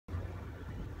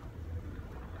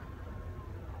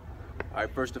All right,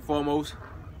 first and foremost,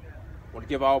 I want to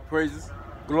give all praises,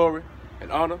 glory, and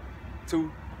honor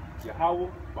to Yahweh,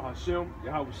 Bahashem,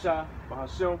 Yahweh Shai,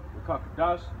 Bahashem,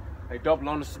 Rakakadash. Hey, double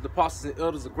honors to the apostles and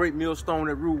elders, a great millstone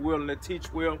that rule well and that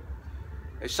teach well.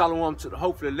 Hey, shalom to the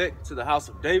hopefully elect, to the house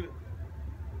of David.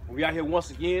 We out here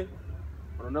once again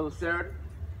on another Saturday,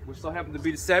 which so happens to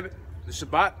be the Sabbath, the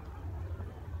Shabbat.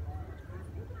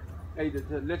 Hey,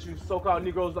 to let you so-called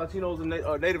Negroes, Latinos,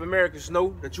 and Native Americans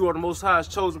know that you are the Most High's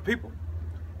chosen people,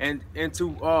 and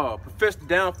to profess the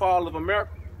downfall of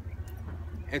America,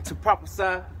 and to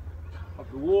prophesy of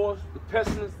the wars, the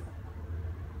pestilence,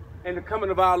 and the coming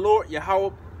of our Lord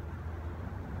Yahweh.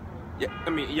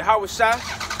 Yahweh Shai,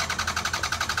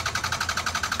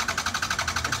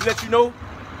 and to let you know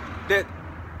that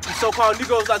the so-called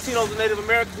Negroes, Latinos, and Native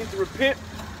Americans need to repent,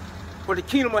 for the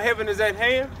kingdom of heaven is at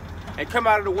hand, and come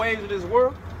out of the ways of this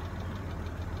world,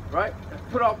 right? And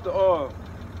put off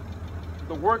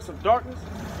the works of darkness,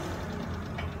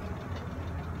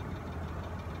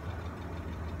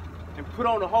 and put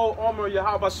on the whole armor of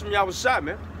Yahweh Yahweh Shai,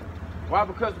 man. Why?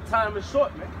 Because the time is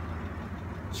short, man.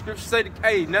 The scripture say,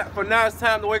 hey, for now it's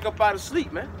time to wake up out of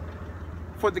sleep, man.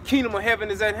 For the kingdom of heaven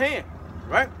is at hand,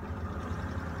 right?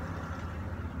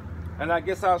 And I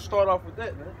guess I'll start off with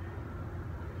that, man.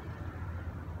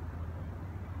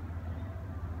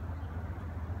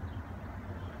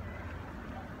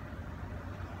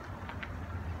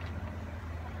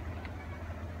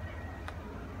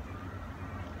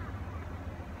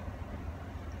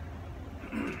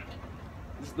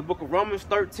 This is the book of Romans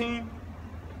 13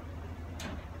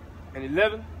 and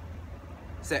 11. It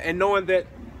said, and knowing the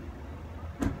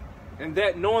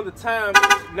time,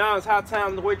 now is high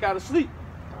time to wake out of sleep.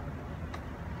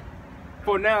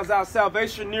 For now is our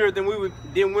salvation nearer than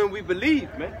when we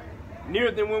believe, man. Nearer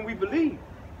than when we believe.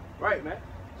 Right, man.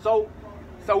 So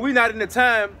we're not in the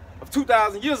time of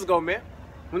 2,000 years ago, man,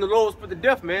 when the Lord was put to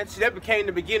death, man. See, that became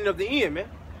the beginning of the end, man.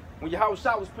 When Yahweh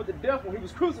Shai was put to death, when he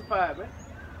was crucified, man.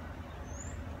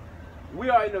 We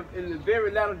are in the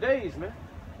very latter days, man.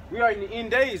 We are in the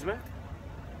end days, man.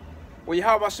 When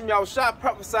Yahweh Shai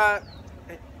prophesied,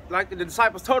 like the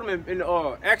disciples told him,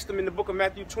 asked him in the book of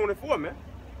Matthew 24, man.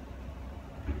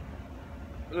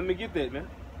 Let me get that, man.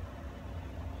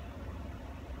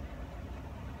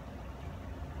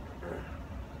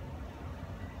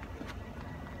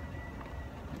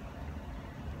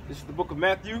 This is the book of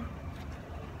Matthew.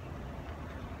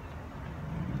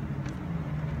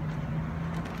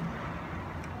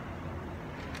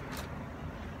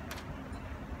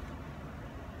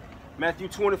 Matthew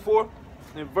 24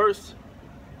 and verse.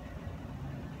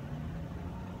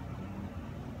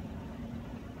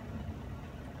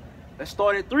 Let's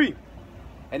start at 3.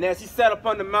 And as he sat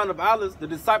upon the Mount of Olives, the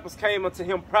disciples came unto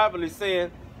him privately, saying,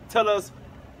 tell us,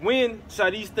 when shall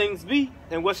these things be,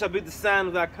 and what shall be the sign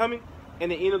of thy coming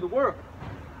and the end of the world?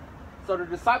 So the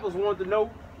disciples wanted to know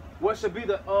what shall be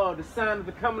the sign of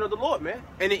the coming of the Lord, man,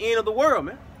 and the end of the world,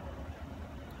 man.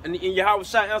 And Yahweh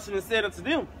Shai answered and said unto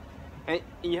them, and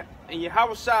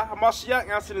Yahweh Shai Hamashiach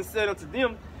answered and said unto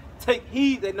them, take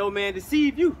heed that no man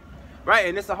deceive you. Right?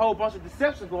 And there's a whole bunch of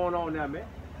deception going on now, man.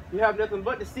 You have nothing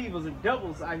but deceivers and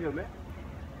devils out here, man.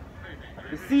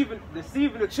 Deceiving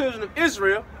the children of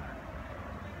Israel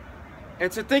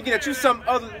into thinking that you're something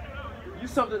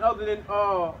other than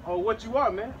what you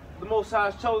are, man. The Most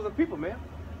High's chosen people, man.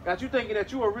 Got you thinking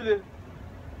that you are really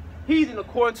heathen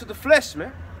according to the flesh,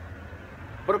 man.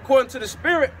 But according to the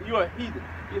spirit, you are heathen.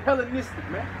 You're Hellenistic,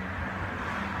 man.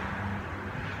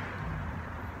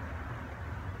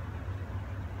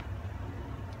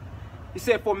 He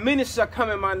said, for many shall come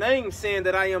in my name, saying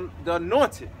that I am the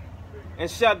anointed, and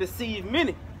shall deceive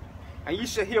many. And you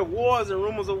shall hear wars and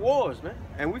rumors of wars, man.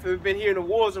 And we've been hearing the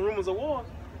wars and rumors of wars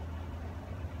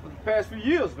for the past few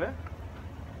years, man.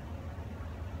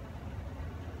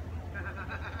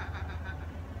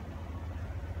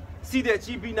 See that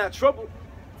ye be not troubled,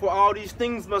 for all these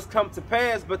things must come to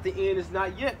pass, but the end is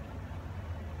not yet.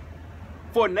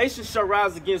 For nation shall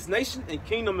rise against nation, and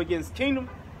kingdom against kingdom,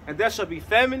 and there shall be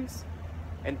famines,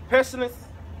 and pestilence,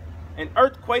 and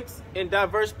earthquakes in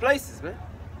diverse places, man.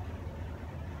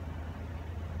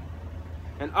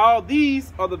 And all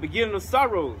these are the beginning of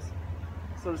sorrows.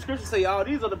 So the scriptures say all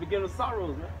these are the beginning of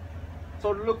sorrows, man.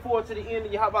 So to look forward to the end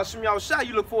of Yahweh Shai,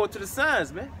 you look forward to the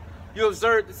signs, man. You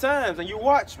observe the signs and you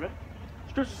watch, man.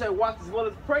 Scripture say watch as well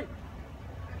as pray.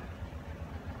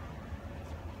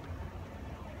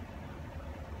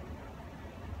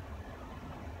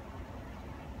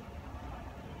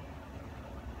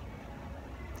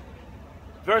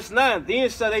 Verse 9, then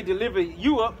shall they deliver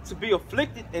you up to be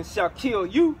afflicted, and shall kill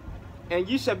you, and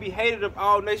ye shall be hated of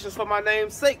all nations for my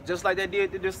name's sake, just like they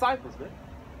did the disciples, man.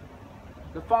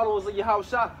 The followers of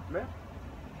Yahushua, man.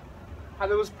 How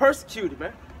they was persecuted,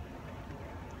 man.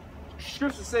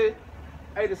 Scripture said,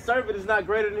 hey, the servant is not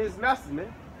greater than his master,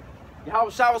 man.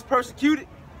 Yahushua was persecuted,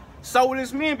 so will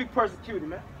his men be persecuted,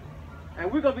 man.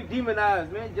 And we're going to be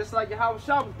demonized, man, just like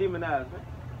Yahushua was demonized, man.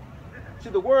 See,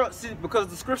 the world, because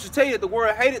the scriptures tell you that the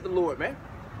world hated the Lord, man.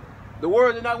 The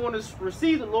world did not want to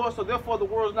receive the Lord, so therefore the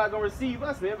world's not going to receive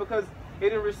us, man, because it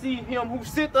didn't receive him who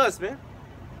sent us, man.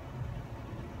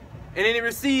 And it didn't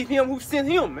receive him who sent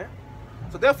him, man.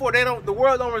 So therefore the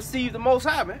world don't receive the Most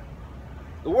High, man.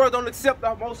 The world don't accept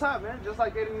the Most High, man, just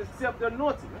like they didn't accept the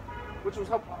anointing, man, which was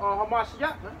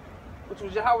Hamashiach, man, which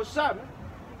was Yahushua,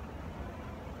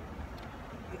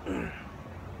 man.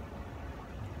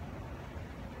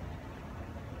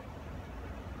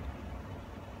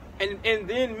 And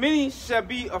then many shall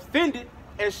be offended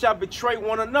and shall betray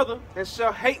one another and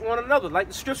shall hate one another. Like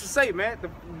the scriptures say, man,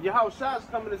 Yahushua is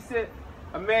coming to set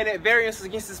a man at variance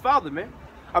against his father, man.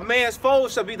 A man's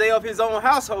foes shall be they of his own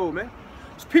household, man.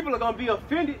 So people are going to be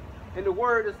offended in the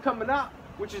word that's coming out,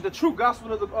 which is the true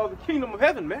gospel of the kingdom of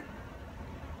heaven, man.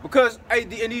 Because hey,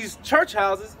 in these church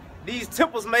houses, these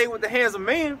temples made with the hands of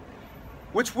man,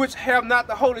 which have not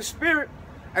the Holy Spirit,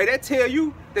 hey, that tell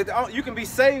you that you can be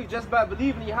saved just by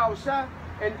believing in Yahushua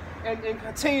and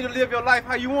continue to live your life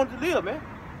how you want to live, man.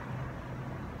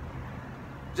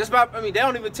 Just by, I mean, they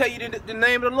don't even tell you the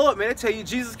name of the Lord, man. They tell you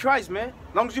Jesus Christ, man.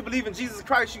 As long as you believe in Jesus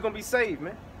Christ, you're going to be saved,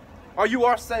 man. Or you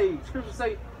are saved. Scripture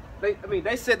say,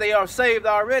 they said they are saved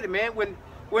already, man.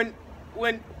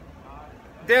 When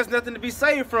there's nothing to be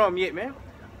saved from yet, man.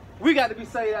 We got to be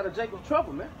saved out of Jacob's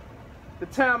trouble, man. The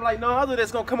time like no other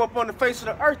that's going to come up on the face of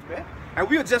the earth, man. And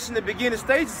we are just in the beginning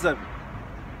stages of it.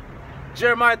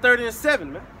 Jeremiah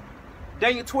 30:7, man.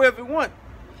 Daniel 12:1.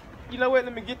 You know what?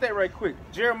 Let me get that right quick.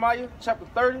 Jeremiah chapter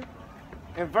 30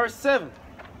 and verse 7.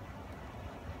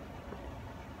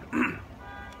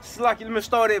 Let me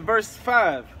start at verse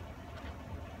 5.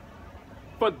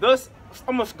 For thus,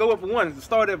 I must go up one.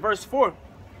 Start at verse 4.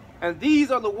 And these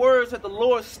are the words that the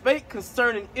Lord spake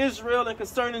concerning Israel and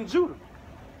concerning Judah.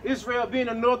 Israel being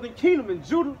the northern kingdom and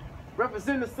Judah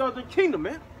representing the southern kingdom,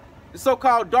 man. The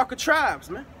so-called darker tribes,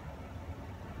 man.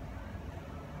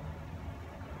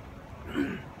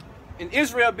 And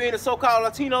Israel being the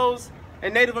so-called Latinos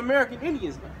and Native American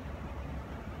Indians, man.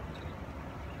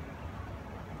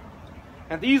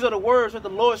 And these are the words that the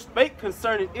Lord spake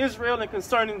concerning Israel and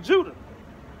concerning Judah.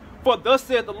 For thus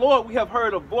said the Lord, we have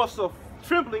heard a voice of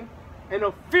trembling and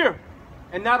of fear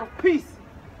and not of peace.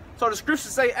 So the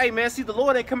scriptures say, hey, man, see, the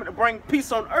Lord ain't coming to bring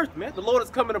peace on earth, man. The Lord is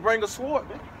coming to bring a sword,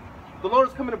 man. The Lord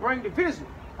is coming to bring division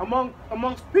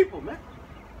amongst people, man.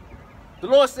 The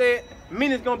Lord said,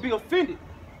 men is going to be offended.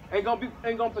 Ain't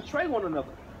gonna betray one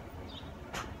another.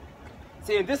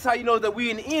 See, and this is how you know that we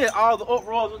in the end, all the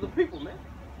uproars of the people, man.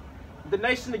 The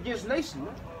nation against nation,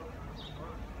 man.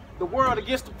 The world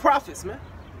against the prophets, man.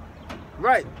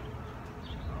 Right.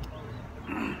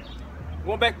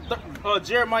 Going back to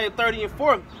Jeremiah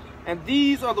 30:4. And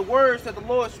these are the words that the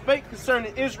Lord spake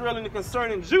concerning Israel and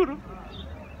concerning Judah.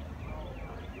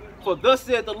 For thus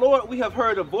said the Lord, we have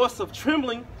heard a voice of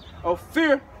trembling, of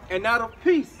fear, and not of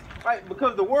peace. Right,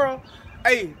 because the world,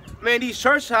 hey, man, these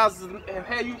church houses have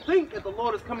had you think that the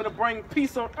Lord is coming to bring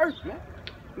peace on earth, man.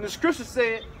 And the scripture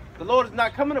said the Lord is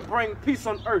not coming to bring peace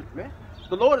on earth, man.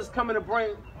 The Lord is coming to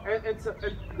bring,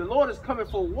 the Lord is coming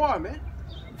for war, man.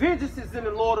 Vengeance is in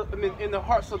the Lord, in the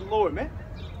hearts of the Lord, man.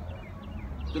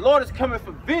 The Lord is coming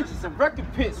for vengeance and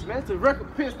recompense, man, to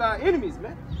recompense our enemies,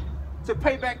 man. To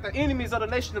pay back the enemies of the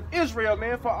nation of Israel,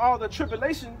 man, for all the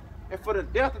tribulation and for the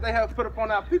death that they have put upon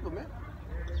our people, man.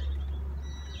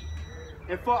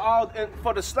 And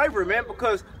for the slavery, man,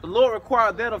 because the Lord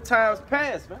required that of times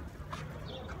past, man.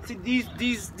 See,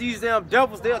 these damn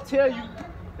devils, they'll tell you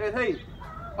that, hey,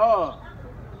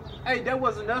 that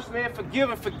wasn't us, man. Forgive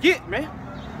and forget, man.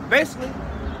 Basically,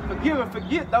 forgive and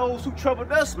forget those who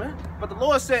troubled us, man. But the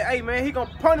Lord said, hey, man, he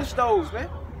gonna punish those, man.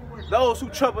 Those who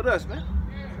troubled us, man.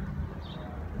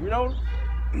 You know?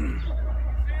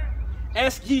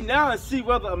 Ask ye now and see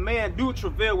whether a man do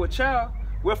travail with child.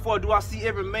 Wherefore do I see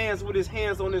every man's with his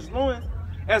hands on his loins,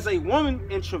 as a woman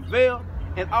in travail,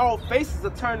 and all faces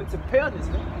are turned into paleness,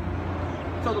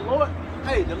 man. So the Lord,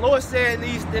 hey, the Lord said in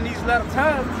these latter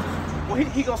times, well,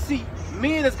 he gonna see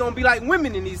men is gonna be like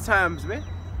women in these times, man.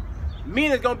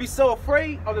 Men is gonna be so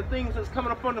afraid of the things that's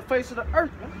coming up on the face of the earth,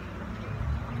 man.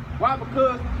 Why?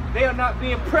 Because they are not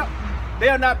being prepped. They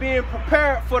are not being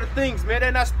prepared for the things, man.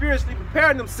 They're not spiritually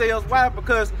preparing themselves. Why?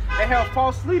 Because they have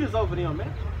false leaders over them,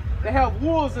 man. They have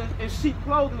wolves in sheep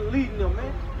clothing leading them,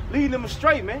 man. leading them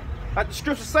astray, man. Like the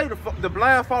scriptures say, the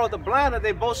blind follow the blind, and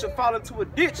they both should fall into a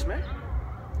ditch, man.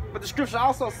 But the scripture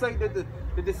also say that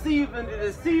the deceiver and the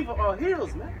deceiver are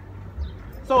healers, man.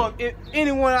 So if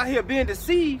anyone out here being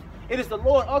deceived, it is the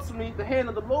Lord, ultimately the hand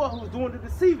of the Lord, who's doing the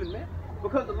deceiving, man.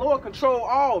 Because the Lord control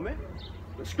all, man.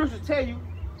 The scriptures tell you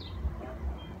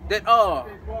that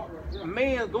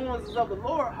man's goings is of the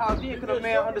Lord. How then can a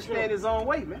man understand his own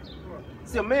way, man?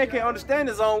 See, a man can't understand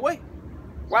his own way.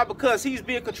 Why? Because he's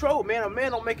being controlled, man. A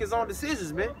man don't make his own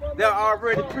decisions, man. They're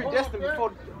already predestined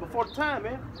before the time,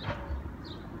 man.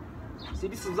 See,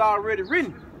 this is already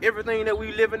written. Everything that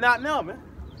we living out now, man.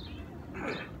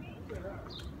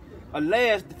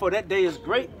 Alas, for that day is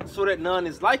great, so that none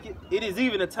is like it. It is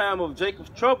even a time of Jacob's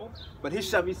trouble, but he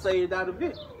shall be saved out of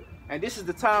it. And this is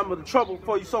the time of the trouble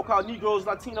for you so-called Negroes,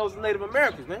 Latinos, and Native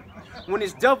Americans, man. When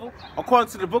this devil, according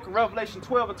to the book of Revelation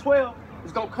 12:12,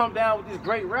 is going to come down with this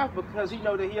great wrath because he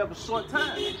know that he have a short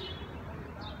time.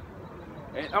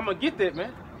 And I'm going to get that,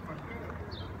 man.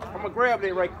 I'm going to grab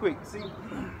that right quick. See,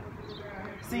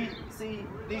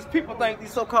 these people think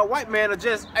these so-called white men are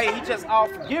just, hey, he just all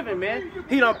forgiving, man.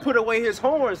 He don't put away his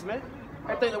horns, man.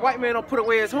 I think the white man don't put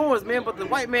away his horns, man, but the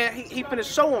white man, he finna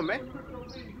show him, man.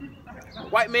 The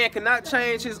white man cannot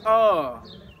change his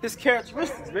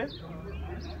characteristics, man.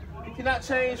 He cannot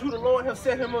change who the Lord has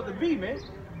set him up to be, man.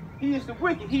 He is the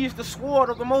wicked. He is the sword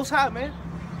of the Most High, man.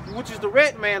 Which is the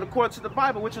red man, according to the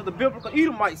Bible, which is the biblical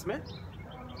Edomites, man.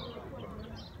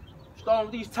 Starting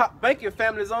with these top banking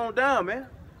families on down, man.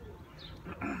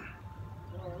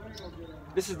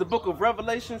 This is the book of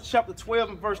Revelation, chapter 12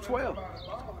 and verse 12.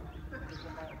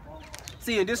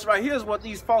 See, and this right here is what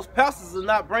these false pastors are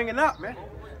not bringing out, man.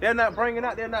 They're not bringing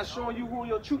out, they're not showing you who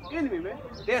your true enemy, man.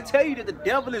 They'll tell you that the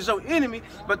devil is your enemy,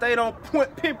 but they don't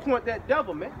pinpoint that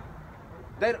devil, man.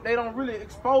 They don't really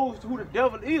expose who the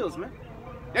devil is, man.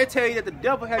 They tell you that the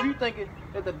devil, have you thinking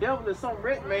that the devil is some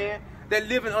red man that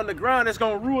living underground that's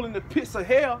going to rule in the pits of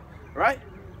hell, right?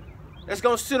 That's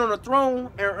going to sit on a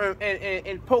throne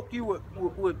and poke you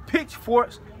with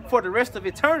pitchforks for the rest of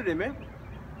eternity, man.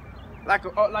 Like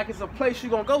it's a place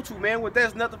you're going to go to, man, where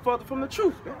there's nothing further from the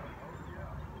truth, man.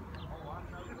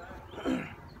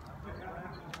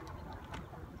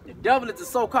 The devil is the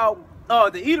so-called,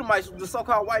 the Edomites, the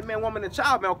so-called white man, woman, and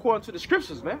child, man, according to the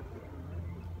scriptures, man.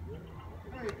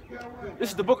 This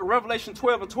is the book of Revelation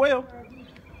 12 and 12.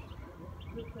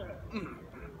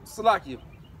 Salakia.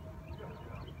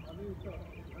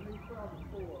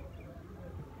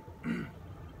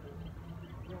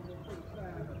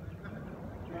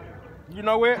 You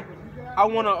know what? I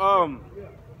wanna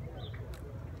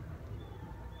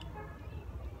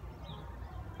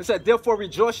it said, therefore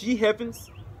rejoice ye heavens,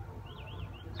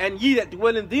 and ye that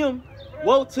dwell in them.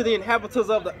 Woe to the inhabitants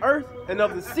of the earth and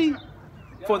of the sea,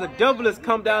 for the devil is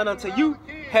come down unto you,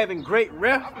 having great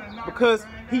wrath, because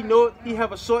he knoweth he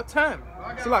have a short time.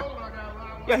 So like,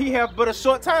 yeah, he have but a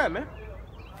short time, man.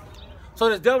 So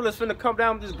this devil is finna come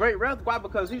down with this great wrath. Why?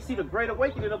 Because he see the great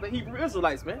awakening of the Hebrew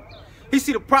Israelites, man. He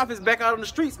see the prophets back out on the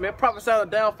streets, man, prophesying the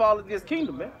downfall of this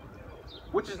kingdom, man.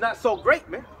 Which is not so great,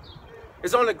 man.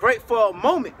 It's only great for a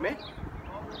moment, man.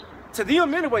 To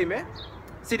them anyway, man.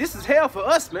 See, this is hell for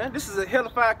us, man. This is a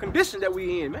hellified condition that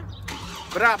we in, man.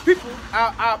 But our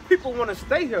people want to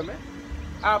stay here, man.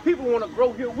 Our people want to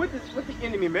grow here with the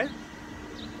enemy, man.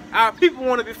 Our people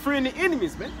want to befriend the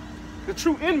enemies, man. The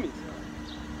true enemies.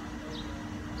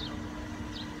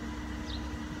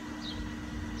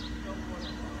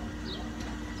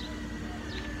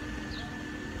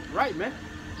 Right, man.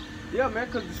 Yeah, man,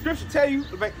 because the scripture tell you,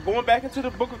 going back into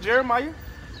the book of Jeremiah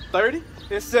 30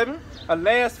 and 7,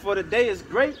 alas, for the day is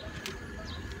great.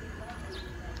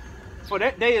 For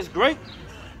that day is great,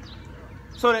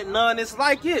 so that none is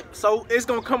like it. So it's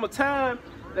going to come a time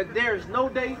that there is no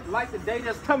day like the day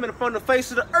that's coming upon the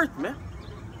face of the earth, man.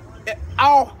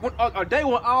 A day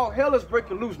when all hell is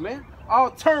breaking loose, man.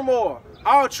 All turmoil,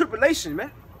 all tribulation,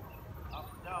 man.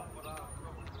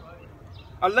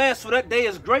 Alas, for that day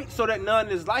is great, so that none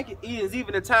is like it. It is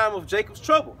even the time of Jacob's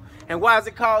trouble. And why is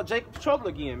it called Jacob's trouble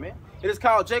again, man? It is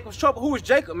called Jacob's trouble. Who is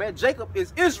Jacob, man? Jacob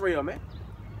is Israel, man.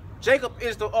 Jacob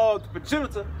is the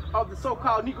progenitor of the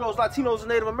so-called Negroes, Latinos, and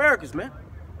Native Americans, man.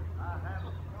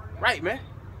 Right, man.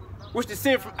 Which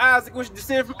descend from Isaac, which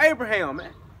descend from Abraham,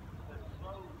 man.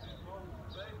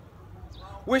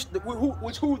 Who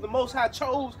the Most High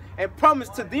chose and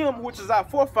promised to them, which is our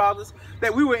forefathers,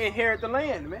 that we would inherit the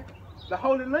land, man. The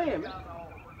Holy Land, man.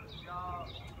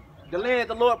 The land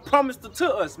the Lord promised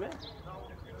to us, man.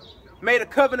 Made a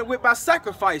covenant with by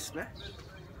sacrifice, man.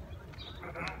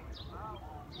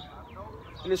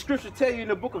 And the scripture tell you in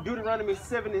the book of Deuteronomy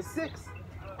 7 and 6,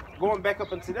 going back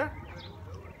up into that,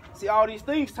 See, all these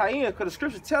things tie in because the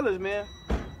scripture tells us, man,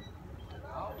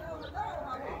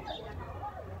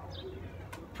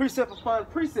 precept upon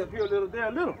precept, here a little, there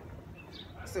a little.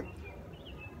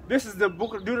 This is the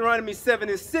book of Deuteronomy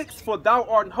 7:6. For thou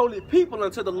art an holy people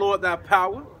unto the Lord thy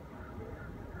power.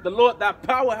 The Lord thy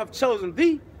power hath chosen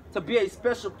thee to be a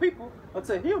special people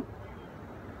unto him.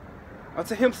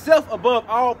 Unto himself above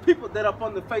all people that are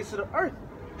upon the face of the earth.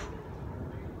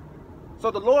 So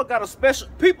the Lord got a special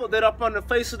people that are upon the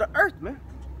face of the earth, man.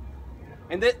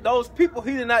 And that those people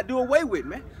he did not do away with,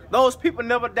 man. Those people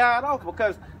never died off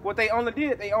because what they only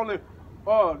did, they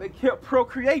kept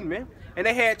procreating, man. And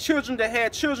they had children that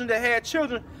had children that had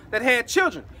children that had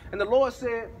children. And the Lord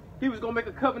said he was going to make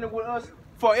a covenant with us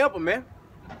forever, man.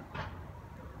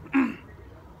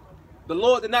 The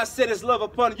Lord did not set his love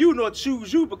upon you nor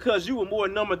choose you because you were more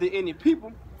in number than any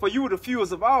people. For you were the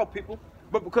fewest of all people.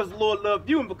 But because the Lord loved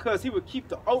you and because he would keep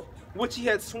the oath which he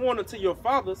had sworn unto your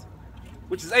fathers,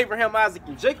 which is Abraham, Isaac,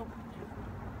 and Jacob,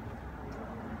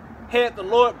 had the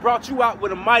Lord brought you out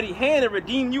with a mighty hand and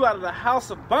redeemed you out of the house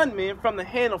of bondmen from the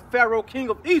hand of Pharaoh, king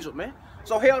of Egypt, man.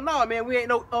 So hell no, man, we ain't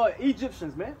no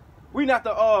Egyptians, man. We not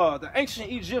the ancient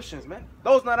Egyptians, man.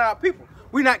 Those not our people.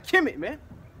 We not Kemet, man.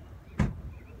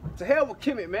 To hell with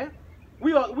Kemet, man.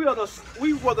 We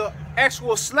were the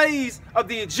actual slaves of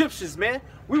the Egyptians, man.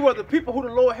 We were the people who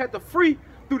the Lord had to free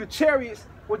through the chariots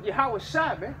with Yahweh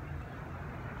Shai, man.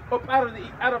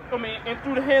 And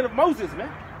through the hand of Moses, man.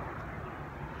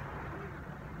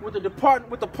 With the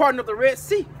parting of the Red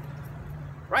Sea.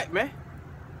 Right, man.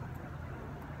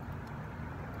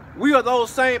 We are those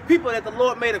same people that the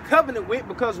Lord made a covenant with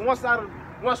because once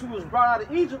we was brought out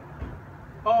of Egypt,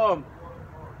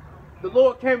 the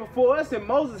Lord came before us and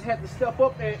Moses had to step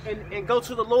up and go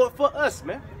to the Lord for us,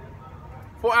 man.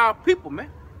 For our people, man.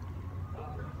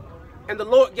 And the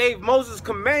Lord gave Moses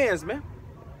commands, man.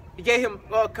 He gave him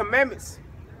commandments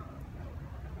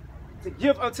to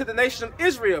give unto the nation of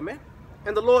Israel, man.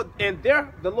 And the Lord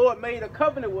made a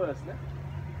covenant with us, man.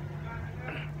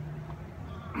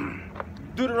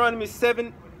 Deuteronomy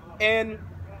 7:9.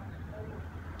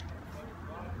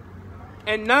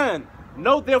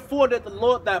 Know therefore that the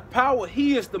Lord thy power,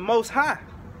 he is the most high,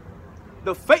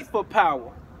 the faithful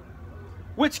power,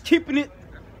 which keepeth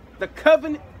the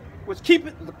covenant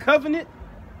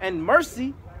and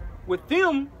mercy with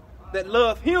them that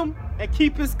love him and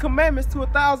keep his commandments to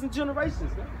 1,000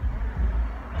 generations. Man.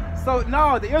 So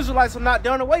no, the Israelites are not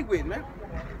done away with, man.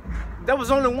 There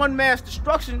was only one mass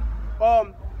destruction,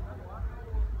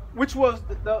 which was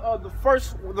the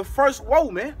first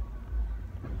woe, man.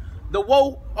 The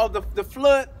woe of the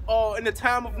flood in the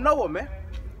time of Noah, man.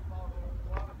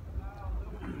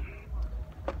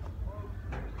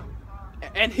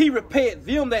 And he repaid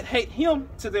them that hate him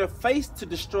to their face to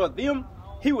destroy them.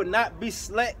 He would not be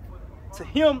slack to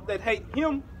him that hate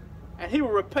him, and he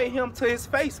will repay him to his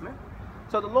face, man.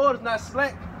 So the Lord is not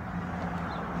slack.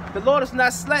 The Lord is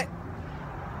not slack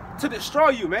to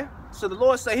destroy you, man. So the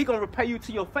Lord say he gonna repay you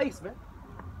to your face, man.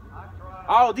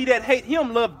 All thee that hate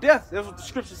him love death. That's what the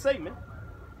scriptures say, man.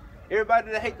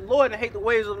 Everybody that hate the Lord and hate the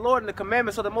ways of the Lord and the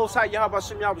commandments of the Most High Yahweh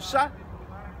Shem Yahweh Shai.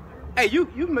 Hey,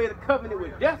 you made a covenant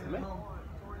with death, man.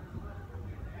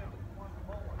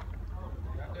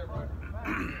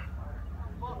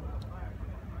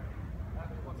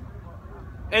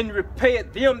 And repay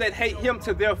them that hate him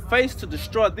to their face to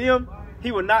destroy them.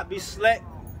 He will not be slack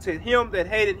to him that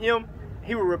hated him.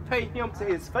 He will repay him to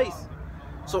his face.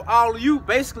 So all of you,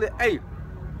 basically, hey,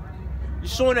 you're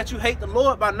showing that you hate the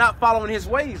Lord by not following his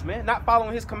ways, man. Not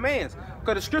following his commands.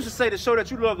 Because the scriptures say to show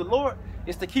that you love the Lord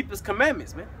is to keep his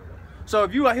commandments, man. So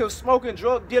if you are here smoking,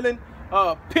 drug dealing,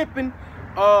 pimping,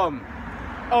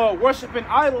 worshiping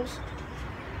idols,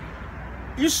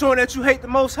 you're showing that you hate the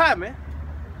Most High, man.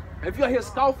 If you're here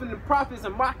scoffing the prophets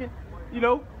and mocking, you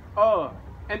know,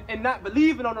 and not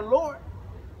believing on the Lord,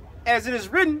 as it is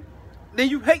written, then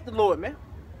you hate the Lord, man.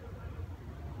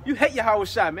 You hate Yahweh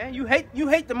Shai, man. You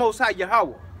hate the Most High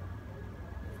Yahweh.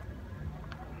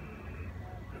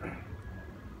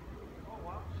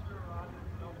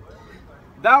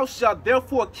 Thou shalt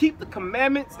therefore keep the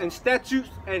commandments and statutes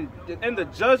and the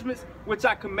judgments which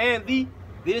I command thee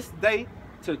this day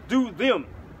to do them.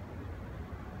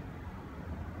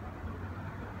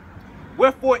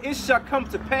 Wherefore it shall come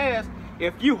to pass,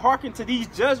 if you hearken to these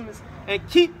judgments and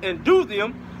keep and do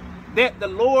them, that the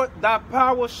Lord thy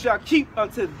power shall keep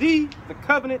unto thee the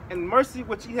covenant and mercy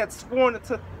which he had sworn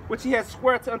unto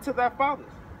thy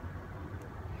fathers.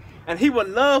 And he will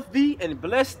love thee and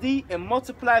bless thee and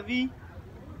multiply thee.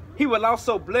 He will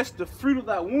also bless the fruit of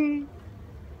thy womb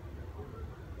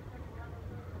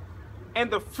and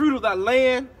the fruit of thy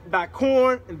land, thy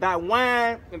corn, and thy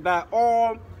wine, and thy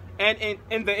oil, and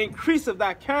the increase of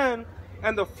thy kind,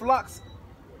 and the flocks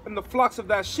of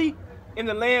thy sheep, in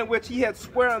the land which he had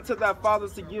sworn unto thy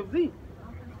fathers to give thee.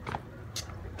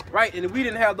 Right, and if we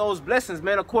didn't have those blessings,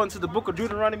 man, according to the book of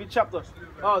Deuteronomy chapter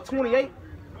 28,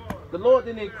 the Lord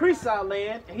didn't increase our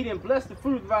land, and he didn't bless the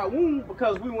fruit of our womb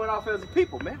because we went off as a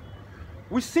people, man.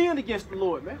 We sinned against the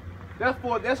Lord, man.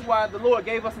 Therefore, that's why the Lord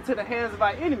gave us into the hands of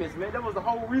our enemies, man. That was the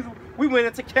whole reason we went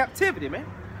into captivity, man.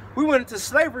 We went into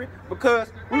slavery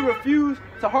because we refused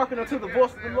to hearken unto the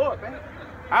voice of the Lord, man.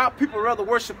 Our people rather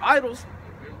worship idols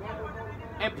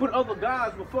and put other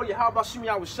gods before Yahweh Shem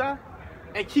Yahushua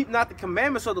and keep not the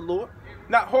commandments of the Lord,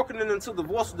 not hearkening unto the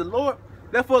voice of the Lord.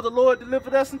 Therefore, the Lord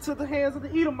delivered us into the hands of the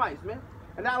Edomites, man.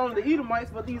 And not only the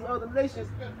Edomites, but these other nations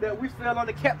that we fell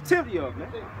under captivity of,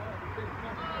 man.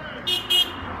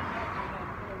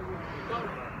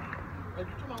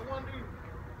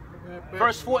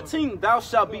 Verse 14, thou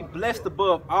shalt be blessed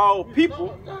above all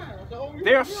people.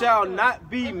 There shall not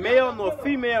be male nor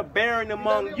female barren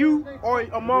among you or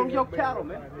among your cattle,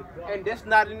 man. And that's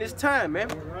not in this time, man.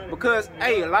 Because,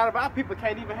 hey, a lot of our people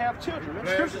can't even have children, man.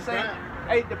 Scripture saying,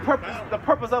 hey, the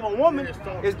purpose of a woman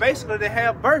is basically to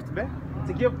have birth, man.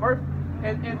 To give birth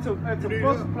and to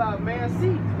multiply man's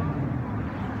seed.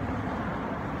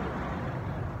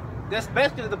 That's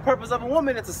basically the purpose of a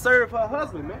woman, is to serve her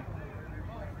husband, man.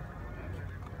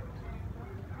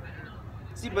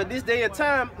 See, but this day and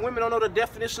time, women don't know the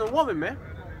definition of woman, man.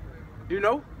 You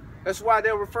know? That's why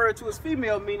they're referred to as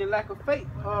female, meaning lack of faith.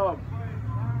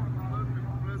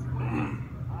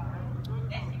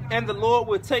 And the Lord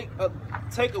will take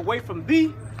away from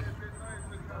thee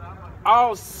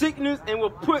all sickness, and will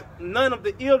put none of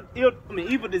the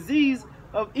evil disease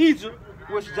of Egypt,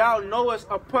 which thou knowest,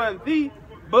 upon thee,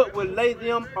 but will lay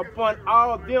them upon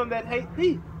all them that hate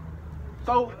thee.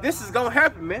 So this is gonna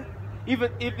happen, man.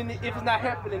 Even if it's not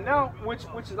happening now, which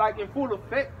is like in full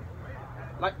effect,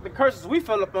 like the curses we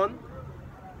fell upon,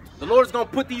 the Lord is gonna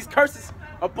put these curses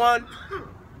upon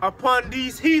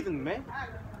these heathen, man.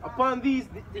 Upon the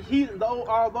heathen,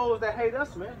 all those that hate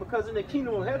us, man. Because in the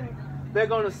kingdom of heaven, they're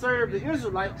gonna serve the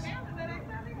Israelites.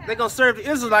 They're gonna serve the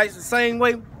Israelites the same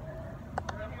way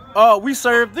we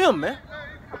serve them, man.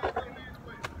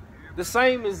 The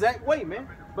same exact way, man.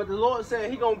 But the Lord said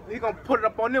he gonna put it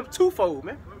up on them twofold,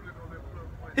 man.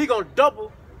 He gonna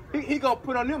double. He gonna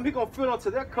put on them. He gonna fill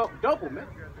onto their cup double, man.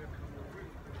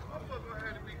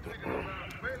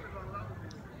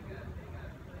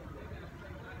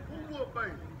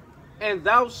 And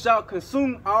thou shalt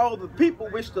consume all the people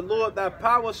which the Lord thy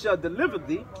power shall deliver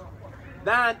thee.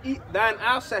 Thine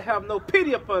eye shall have no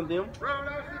pity upon them.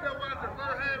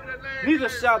 Neither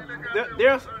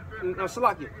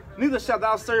shalt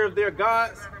thou serve their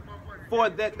gods, for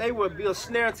that they will be a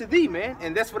snare to thee, man.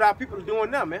 And that's what our people are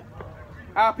doing now, man.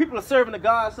 Our people are serving the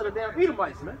gods of the damn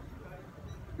Edomites, man.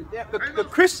 The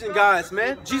Christian gods,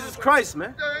 man. Jesus Christ,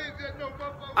 man.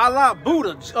 Allah,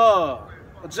 Buddha,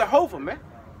 Jehovah, man.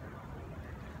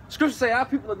 Scripture say our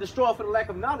people are destroyed for the lack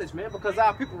of knowledge, man, because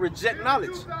our people reject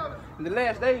knowledge. In the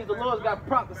last days, the Lord's got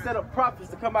set up prophets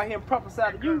to come out here and prophesy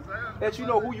to you, that you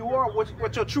know who you are,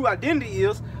 what your true identity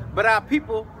is. But our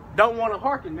people don't want to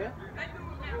hearken, man.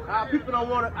 Our people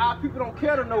don't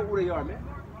care to know who they are, man.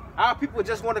 Our people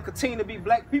just want to continue to be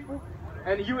black people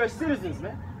and U.S. citizens,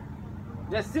 man.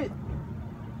 That's it.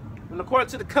 And according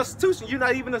to the Constitution, you're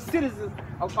not even a citizen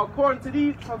according to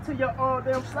your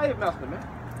damn slave master, man.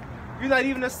 You're not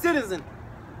even a citizen.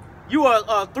 You are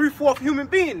a 3/4 human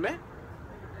being, man.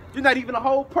 You're not even a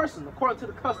whole person according to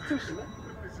the Constitution, man.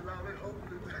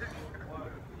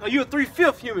 No, you're a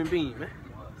 3/5 human being, man.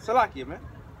 Salakia, man.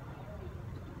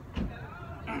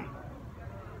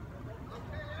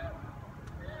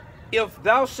 If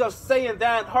thou shalt say in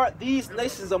thine heart, these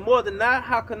nations are more than I,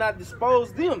 how can I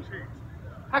dispose them?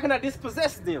 How can I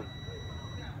dispossess them?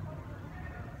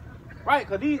 Right,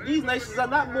 because these nations are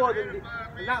not more than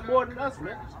us,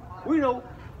 man. We know,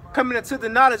 coming into the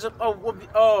knowledge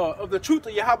of the truth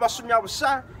of Yahweh Shem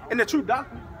Yahushua and the true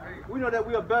doctrine, we know that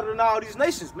we are better than all these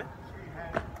nations, man.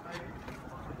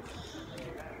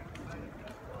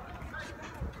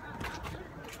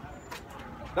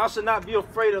 Thou shalt not be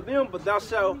afraid of them, but thou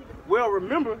shalt well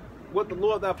remember what the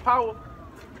Lord thy power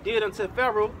did unto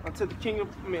Pharaoh, unto the king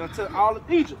unto all of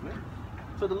Egypt, man.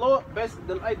 So the Lord,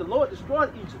 basically, the Lord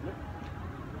destroyed Egypt, man.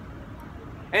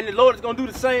 And the Lord is going to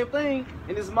do the same thing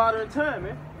in this modern time,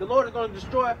 man. The Lord is going to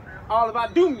destroy all of our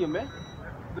Dumia, man.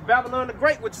 The Babylon the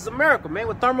Great, which is America, man,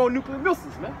 with thermonuclear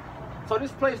missiles, man. So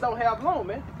this place don't have long,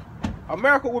 man.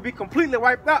 America will be completely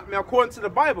wiped out, man, according to the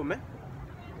Bible, man.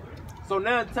 So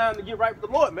now it's time to get right with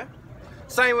the Lord, man.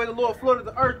 Same way the Lord flooded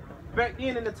the earth back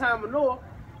then in the time of Noah.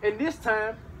 And this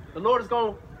time, the Lord is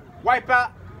going to wipe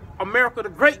out America the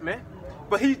Great, man.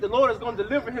 But the Lord is going to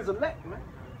deliver his elect, man.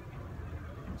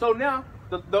 So now,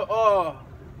 the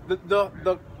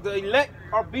elect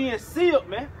are being sealed,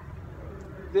 man.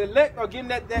 The elect are getting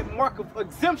that mark of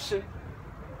exemption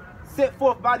set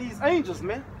forth by these angels,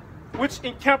 man, which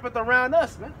encampeth around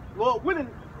us, man. Lord willing,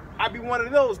 I be one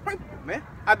of those people, man.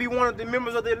 I be one of the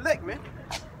members of the elect, man.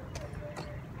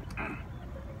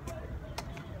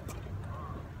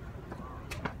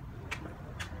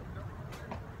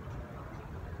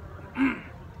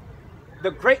 The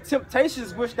great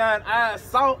temptations which thine eyes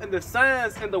saw, and the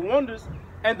signs and the wonders,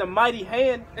 and the mighty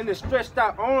hand and the stretched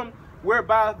out arm,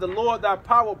 whereby the Lord thy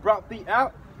power brought thee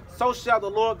out, so shall the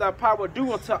Lord thy power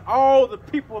do unto all the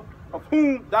people of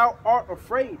whom thou art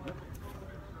afraid.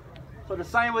 So the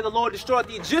same way the Lord destroyed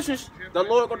the Egyptians, the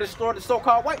Lord is going to destroy the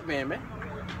so-called white man, man.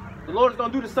 The Lord is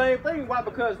going to do the same thing. Why?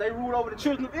 Because they rule over the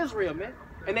children of Israel, man.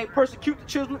 And they persecute the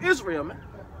children of Israel, man.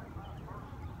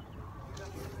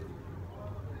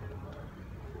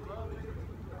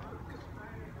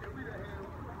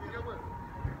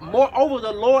 Moreover,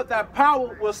 the Lord thy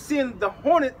power will send the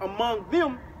hornet among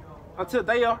them until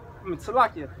they are, until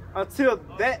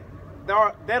that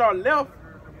are left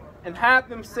and hide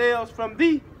themselves from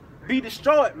thee be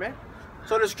destroyed, man.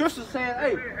 So the scripture's saying,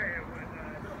 hey,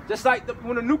 just like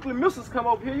when the nuclear missiles come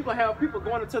over here, you're going to have people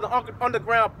going into the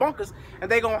underground bunkers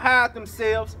and they're going to hide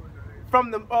themselves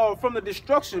from the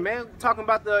destruction, man. We're talking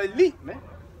about the elite, man.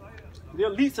 The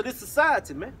elites of this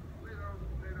society, man.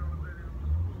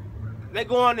 They're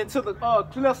going into the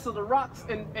cliffs of the rocks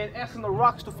and asking the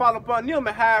rocks to fall upon them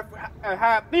and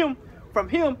hide them from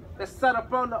him that's sat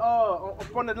upon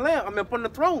the lamb, upon the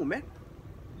throne, man.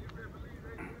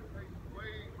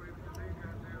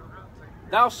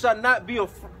 Thou shalt not be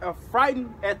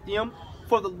frightened at them,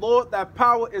 for the Lord thy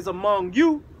power is among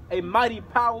you, a mighty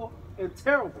power and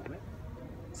terrible, man.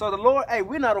 So the Lord, hey,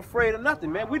 we're not afraid of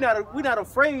nothing, man. We're not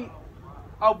afraid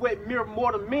of what mere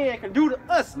mortal man can do to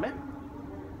us, man.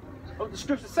 What the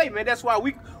scriptures say, man. That's why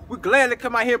we gladly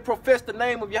come out here and profess the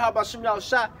name of Yahweh Shem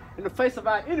Yahushua in the face of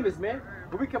our enemies, man.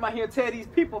 But we come out here and tell these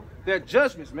people their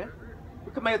judgments, man.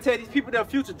 We come out here and tell these people their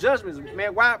future judgments,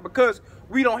 man. Why? Because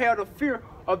we don't have the fear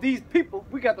of these people.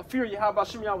 We got the fear of Yahweh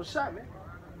Shem Yahushua, man.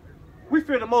 We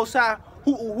fear the Most High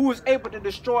who is able to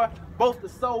destroy both the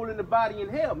soul and the body in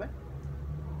hell, man.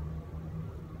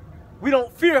 We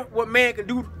don't fear what man can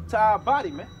do to our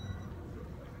body, man.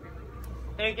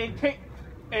 And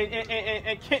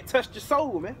can't touch your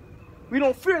soul, man. We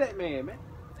don't fear that man, man.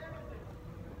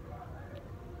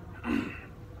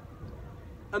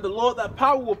 And the Lord thy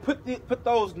power will put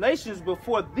those nations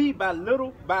before thee by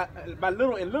little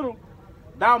and little.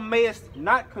 Thou mayest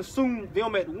not consume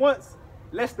them at once,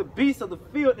 lest the beasts of the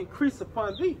field increase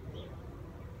upon thee.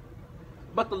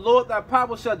 But the Lord thy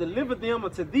power shall deliver them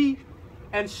unto thee,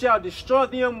 and shall destroy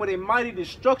them with a mighty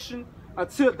destruction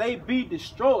until they be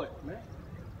destroyed, man.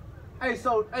 Hey,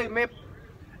 so, hey, man,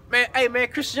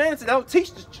 Christianity don't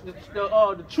teach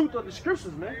the truth of the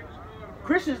scriptures, man.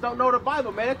 Christians don't know the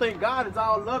Bible, man. They think God is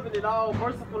all loving and all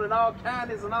merciful and all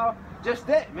kindness and all just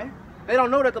that, man. They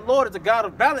don't know that the Lord is a God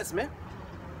of balance, man.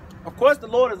 Of course, the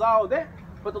Lord is all that,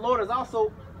 but the Lord is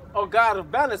also a God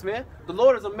of balance, man. The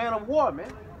Lord is a man of war,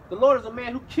 man. The Lord is a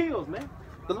man who kills, man.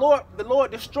 The Lord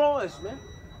destroys, man.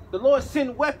 The Lord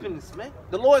send weapons, man.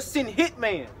 The Lord send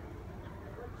hitman.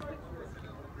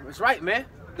 That's right, man.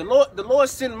 The Lord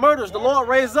send murderers. The Lord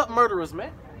raise up murderers,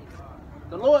 man.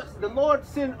 The Lord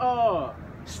send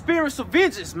spirits of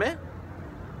vengeance, man.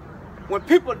 When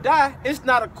people die, it's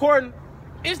not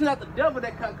the devil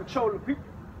that can control the people.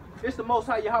 It's the Most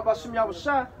High Yahweh Shem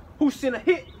Yahushua who sent a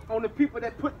hit on the people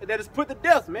that is put to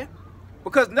death, man.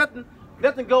 Because nothing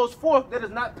goes forth that is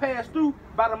not passed through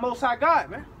by the Most High God,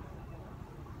 man.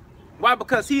 Why?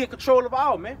 Because he in control of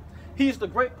all, man. He is the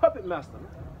great puppet master, man.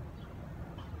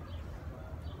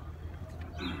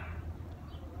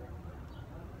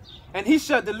 And he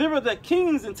shall deliver the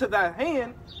kings into thy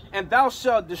hand, and thou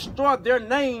shalt destroy their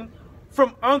name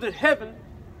from under heaven.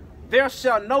 There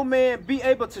shall no man be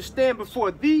able to stand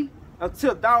before thee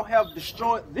until thou have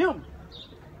destroyed them.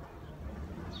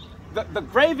 The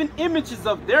graven images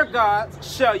of their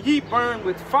gods shall ye burn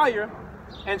with fire,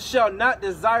 and shall not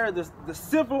desire the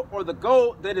silver or the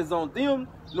gold that is on them,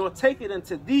 nor take it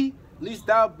unto thee, lest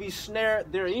thou be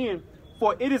snared therein.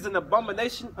 For it is an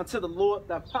abomination unto the Lord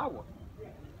thy power.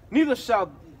 Neither shall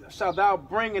thou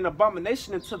bring an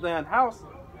abomination into thine house,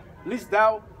 lest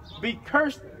thou be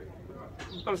cursed,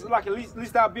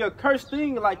 lest thou be a cursed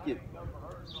thing like it.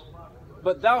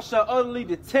 But thou shalt utterly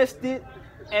detest it,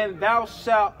 and thou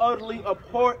shalt utterly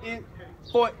abhor it,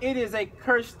 for it is a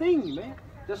cursed thing, man.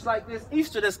 Just like this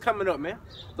Easter that's coming up, man.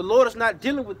 The Lord is not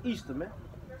dealing with Easter, man.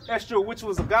 Esther, which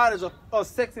was a goddess of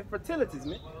sex and fertility,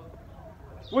 man.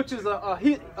 Which is a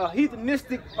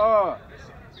heathenistic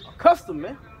custom,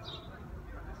 man.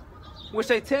 Which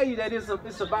they tell you that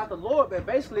it's about the Lord, but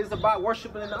basically it's about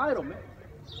worshiping an idol, man.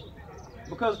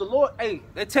 Because the Lord, hey,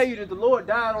 they tell you that the Lord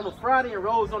died on a Friday and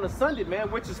rose on a Sunday,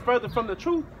 man, which is further from the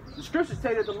truth. The scriptures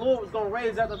tell you that the Lord was going to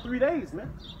raise after 3 days,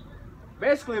 man.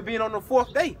 Basically being on the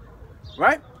 4th day,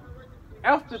 right?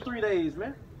 After 3 days,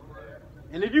 man.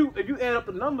 And if you add up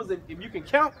the numbers, if you can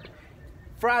count,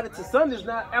 Friday to Sunday is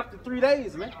not after 3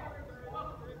 days, man.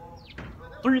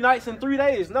 3 nights and 3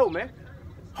 days, no, man.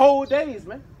 Whole days,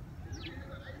 man.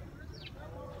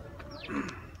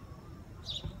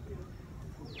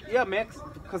 Yeah, man,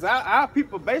 because our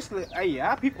people basically, hey,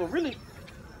 our people really,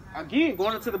 again,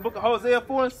 going into the book of Hosea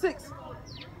 4 and 6.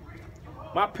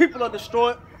 My people are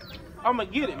destroyed. I'm going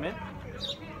to get it, man.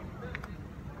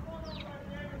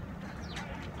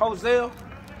 Hosea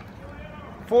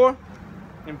 4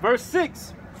 and verse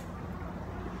 6.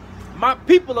 My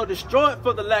people are destroyed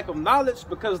for the lack of knowledge,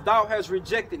 because thou hast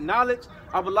rejected knowledge,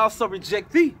 I will also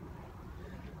reject thee.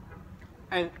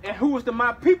 And who is the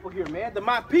my people here, man? The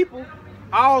my people,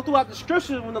 all throughout the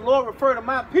scriptures, when the Lord referred to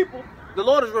my people, the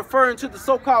Lord is referring to the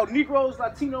so-called Negroes,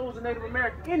 Latinos, and Native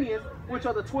American Indians, which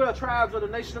are the 12 tribes of the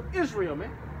nation of Israel,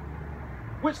 man.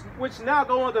 Which now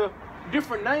go under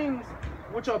different names,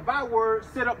 which are bywords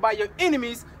set up by your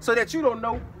enemies, so that you don't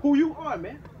know who you are,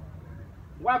 man.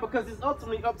 Why? Because it's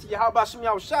ultimately up to Yahweh Shem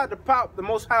Yahushua, the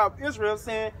Most High of Israel,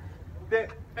 saying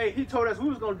that, hey, he told us we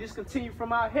was going to discontinue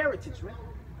from our heritage, man.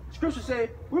 Scripture said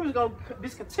we was going to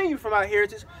discontinue from our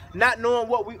heritage, not knowing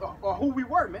what we or who we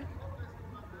were, man.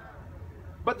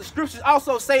 But the scriptures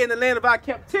also say in the land of our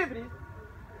captivity,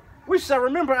 we shall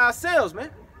remember ourselves,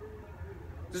 man.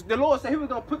 The Lord said he was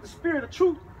going to put the spirit of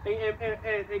truth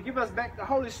and give us back the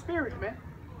Holy Spirit, man,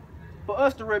 for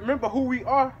us to remember who we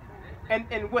are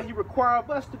and what he required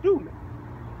of us to do, man.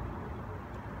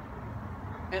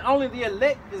 And only the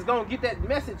elect is going to get that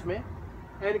message, man.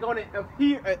 And they're going to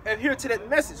adhere to that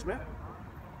message, man.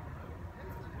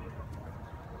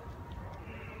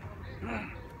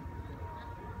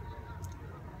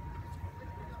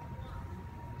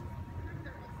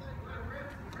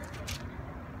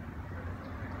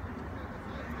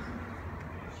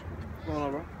 What's going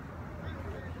on, bro?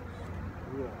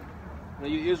 Yeah. Now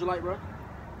you Israelite, bro?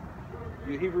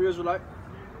 You a Hebrew Israelite?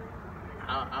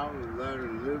 I'm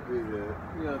learning a little bit of that.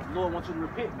 Yeah, the Lord wants you to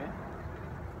repent, man.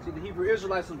 See, the Hebrew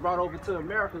Israelites was brought over to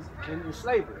Americas in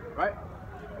slavery, right?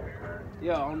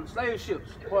 Yeah, on the slave ships.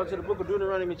 According to the book of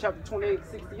Deuteronomy chapter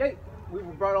 28:68, we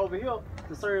were brought over here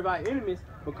to serve our enemies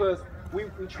because we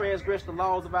transgressed the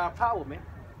laws of our power, man.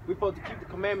 We're supposed to keep the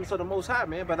commandments of the Most High,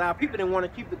 man, but our people didn't want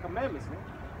to keep the commandments, man.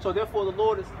 So therefore the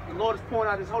Lord is pouring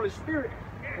out his Holy Spirit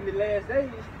in the last days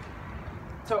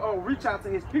to reach out to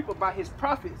his people by his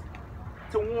prophets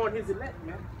to warn his elect,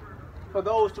 man, for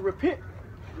those to repent.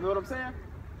 You know what I'm saying?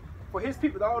 For his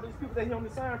people, all these people that he only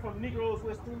signed, from Negroes,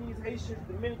 West Indians, Haitians,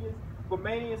 Dominicans,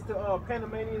 Romanians to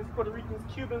Panamanians, Puerto Ricans,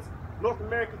 Cubans, North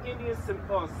American Indians,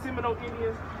 Seminole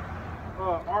Indians,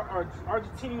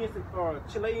 Argentinians,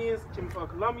 Chileans,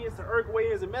 Colombians, and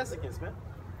Uruguayans, and Mexicans, man.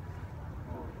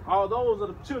 All those are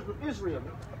the children of Israel,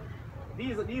 man.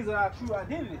 These are our true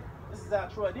identity. This is our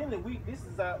true identity. This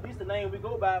is the name we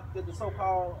go by that the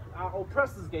so-called our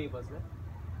oppressors gave us, man.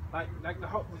 Like the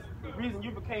reason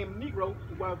you became a Negro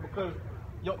was because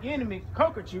your enemy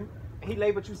conquered you and he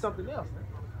labeled you something else, man.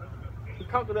 He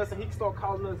conquered us and he started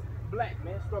calling us black,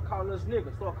 man. Started calling us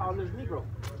nigger. Started calling us Negro.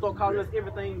 Started calling us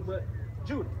everything but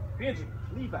Judah, Benjamin,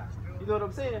 Levi. You know what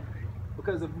I'm saying?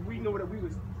 Because if we know that we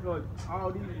was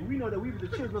we know that we were the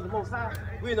children of the Most High,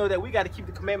 we know that we got to keep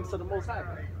the commandments of the Most High,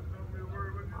 man.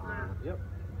 Yep.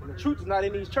 And the truth is not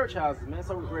in these church houses, man.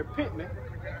 So repent, man.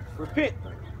 Repent.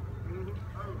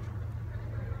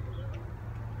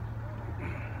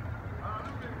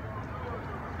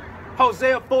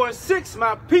 Hosea 4 and 6,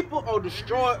 my people are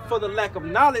destroyed for the lack of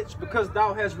knowledge, because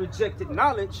thou hast rejected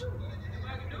knowledge.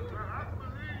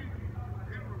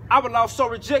 I will also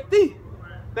reject thee,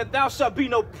 that thou shalt be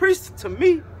no priest to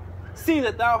me, seeing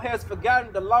that thou hast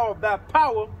forgotten the law of thy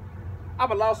power. I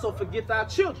will also forget thy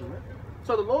children. Man.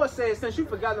 So the Lord says, since you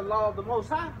forgot the law of the Most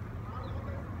High,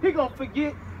 he gonna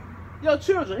forget your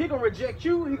children. He gonna reject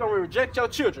you. He gonna reject your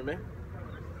children, man.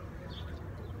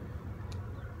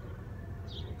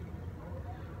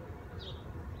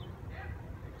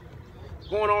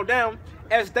 Going on down,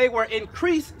 as they were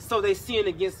increased, so they sinned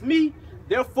against me.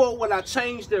 Therefore will I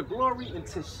change their glory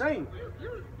into shame.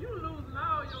 You losing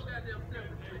all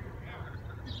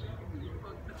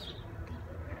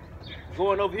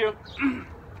going over here.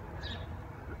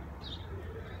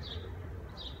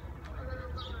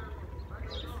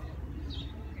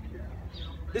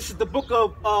 This is the book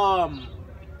of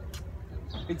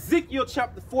Ezekiel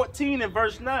chapter 14 and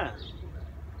verse 9.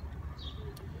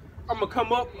 I'm gonna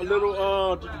come up a little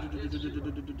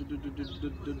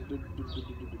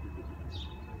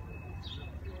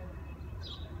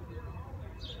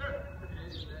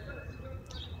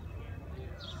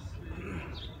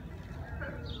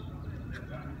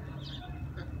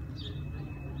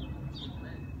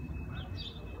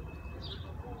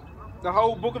the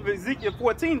whole book of Ezekiel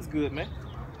 14 is good, man.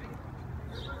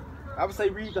 I would say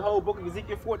read the whole book of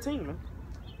Ezekiel 14, man.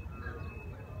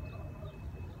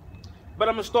 But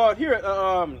I'm going to start here at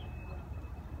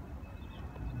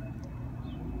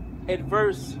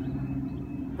verse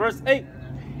 8.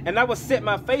 And I will set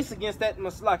my face against that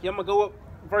Maslaki. I'm going to go up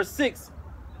verse 6.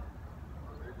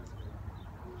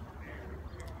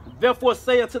 Therefore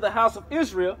say unto the house of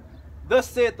Israel, thus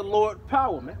saith the Lord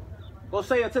power, man. Go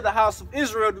say unto the house of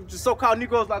Israel, the so-called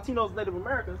Negroes, Latinos, Native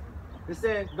Americans. It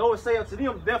said, go and say unto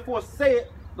them, therefore saith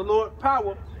the Lord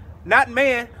power, not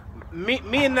man.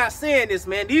 Men not saying this,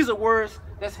 man. These are words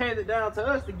that's handed down to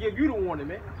us to give you the warning,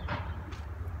 man.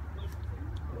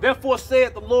 Therefore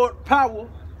saith the Lord power,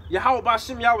 Yahweh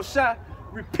B'Shem Yahushua,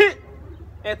 repent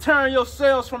and turn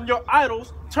yourselves from your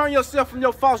idols. Turn yourself from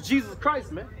your false Jesus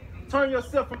Christ, man. Turn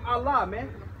yourself from Allah, man.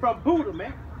 From Buddha,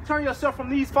 man. Turn yourself from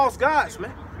these false gods,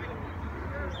 man.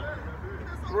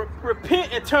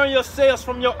 Repent and turn yourselves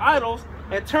from your idols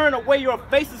and turn away your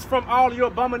faces from all your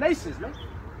abominations, man.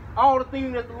 All the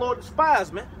things that the Lord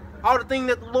despises, man. All the things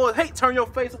that the Lord hates, turn your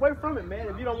face away from it, man.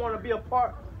 If you don't want to be a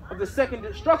part of the second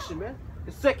destruction, man.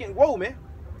 The second woe, man.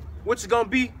 Which is going to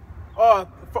be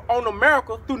on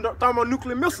America through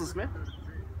thermonuclear missiles, man.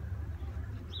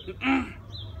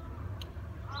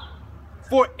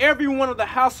 For every one of the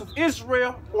house of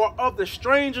Israel or of the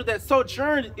stranger that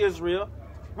sojourned in Israel,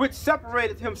 which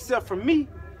separated himself from me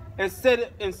and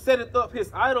setteth up his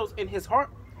idols in his heart,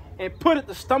 and putteth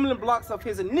the stumbling blocks of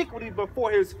his iniquity before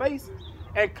his face,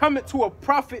 and cometh to a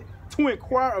prophet to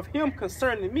inquire of him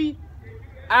concerning me,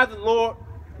 I the Lord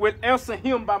will answer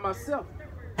him by myself.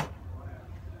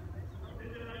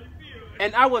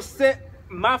 And I will set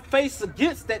my face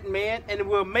against that man, and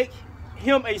will make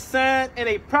him a sign and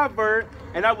a proverb,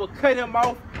 and I will cut him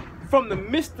off from the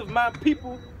midst of my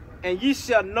people, and ye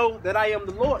shall know that I am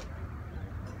the Lord.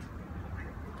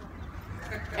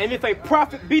 And if a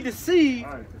prophet be deceived,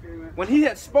 when he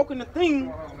had spoken the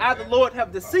thing, I the Lord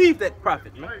have deceived that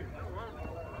prophet, man.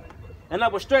 And I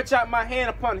will stretch out my hand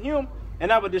upon him, and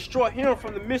I will destroy him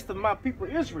from the midst of my people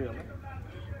Israel, man.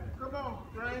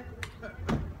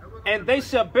 And they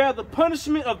shall bear the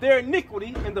punishment of their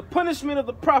iniquity, and the punishment of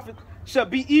the prophet shall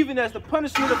be even as the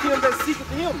punishment of him that seeketh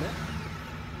him, man.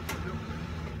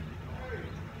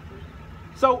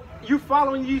 So you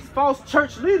following these false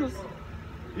church leaders,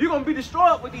 you're going to be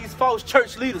destroyed with these false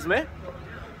church leaders, man.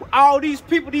 All these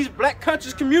people, these black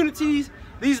conscious communities,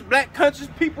 these black conscious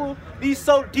people, these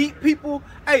so deep people.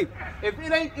 Hey, if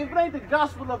it ain't the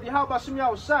gospel of Yahweh B'Shem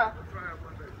Yahushua,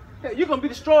 hey, you're going to be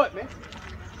destroyed, man.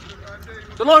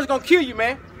 The Lord is going to kill you,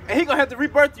 man. And He's going to have to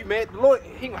rebirth you, man. The Lord,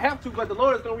 He going to have to, but the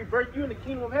Lord is going to rebirth you in the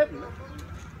kingdom of heaven, man.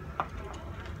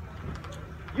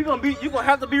 You're going to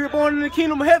have to be reborn in the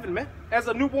kingdom of heaven, man. As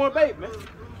a newborn babe, man.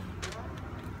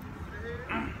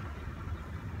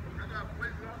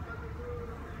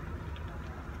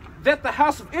 That the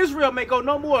house of Israel may go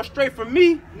no more astray from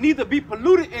me, neither be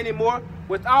polluted anymore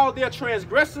with all their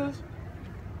transgressors,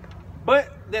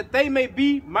 but that they may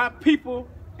be my people,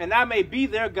 and I may be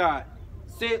their God,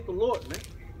 saith the Lord, man.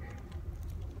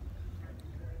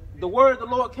 The word of the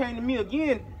Lord came to me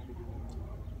again,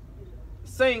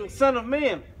 saying, Son of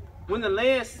man, when the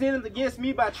land sinneth against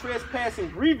me by trespassing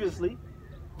grievously,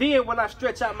 then will I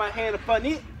stretch out my hand upon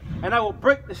it, and I will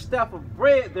break the staff of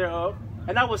bread thereof,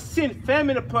 and I will send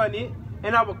famine upon it,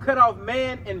 and I will cut off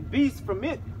man and beast from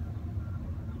it.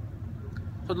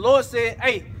 So the Lord said,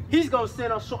 hey, He's going to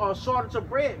send a shortage of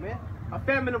bread, man. A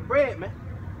famine of bread, man.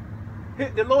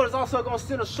 The Lord is also going to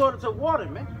send a shortage of water,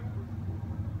 man.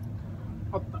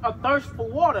 A thirst for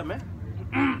water, man.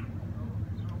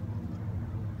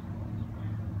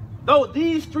 Though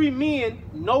these three men,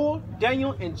 Noah,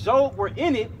 Daniel, and Job, were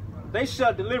in it, they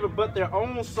shall deliver but their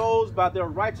own souls by their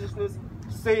righteousness,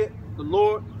 saith the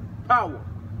Lord power.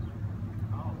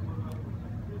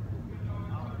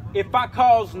 If I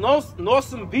cause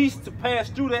noisome beasts to pass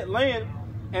through that land,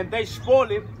 and they spoil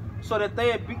it, so that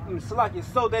it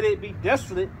be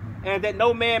desolate, and that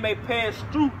no man may pass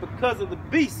through because of the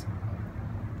beast.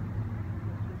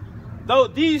 Though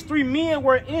these three men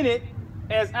were in it,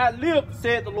 As I live,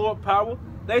 said the Lord power,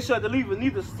 they shall deliver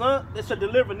neither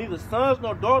sons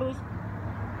nor daughters.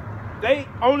 They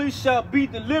only shall be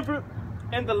delivered,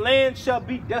 and the land shall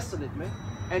be desolate, man.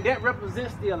 And that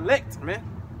represents the elect, man.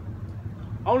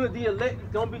 Only the elect is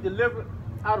going to be delivered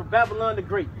out of Babylon the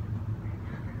Great.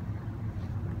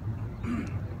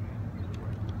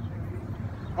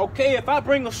 Okay, if I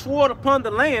bring a sword upon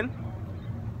the land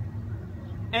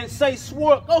and say,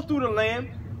 sword, go through the land,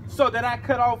 so that I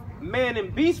cut off man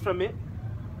and beast from it,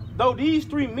 though these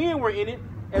 3 men were in it,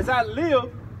 as I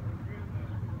live,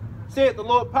 said the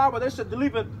Lord power, they shall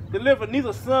deliver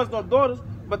neither sons nor daughters,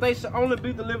 but they shall only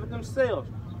be delivered themselves.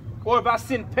 Or if I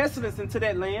send pestilence into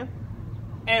that land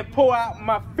and pour out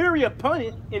my fury upon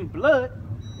it in blood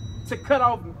to cut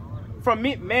off from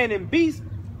it man and beast,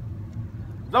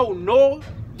 though Noah,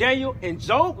 Daniel, and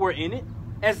Job were in it,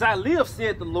 as I live,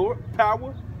 said the Lord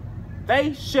power,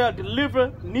 they shall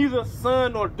deliver neither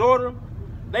son nor daughter.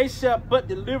 They shall but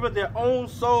deliver their own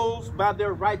souls by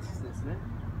their righteousness, man.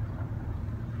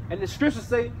 And the scriptures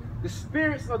say the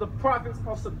spirits of the prophets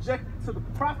are subjected to the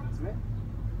prophets, man.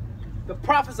 The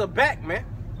prophets are back, man.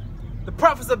 The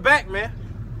prophets are back, man.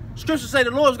 Scriptures say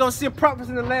the Lord is going to send prophets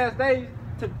in the last days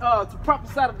to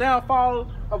prophesy the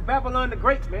downfall of Babylon the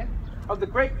Great, man. Of the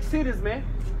great cities, man.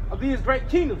 Of these great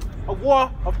kingdoms. Of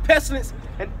war, of pestilence,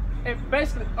 and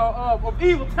basically of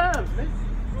evil times, man.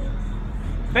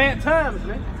 Bad times,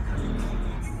 man.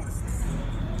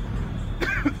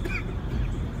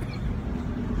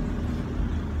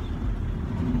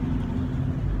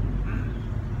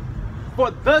 For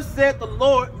thus said the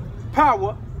Lord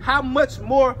power, how much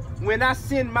more when I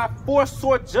send my 4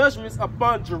 sore judgments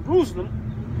upon Jerusalem,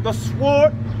 the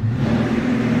sword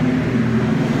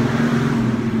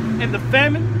and the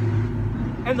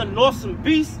famine and the noisome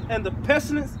beast and the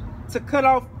pestilence, to cut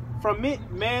off from it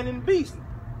man and beast.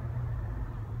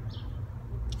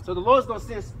 So the Lord's gonna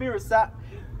send spirits out,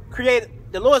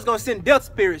 the Lord's gonna send death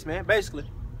spirits, man, basically,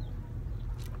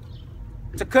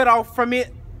 to cut off from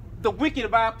it the wicked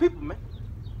of our people, man.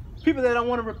 People that don't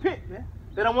want to repent, man.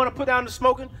 They don't want to put down the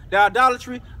smoking, the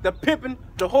idolatry, the pimping,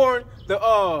 the whoring,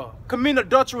 the committing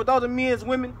adultery with other men's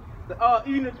women, the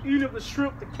eating of the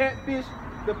shrimp, the catfish,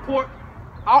 the pork.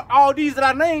 All these that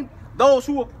I named, those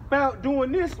who are found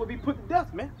doing this will be put to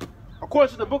death, man.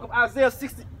 According to the book of Isaiah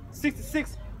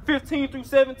 66, 15 through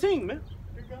 17, man.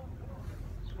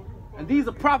 And these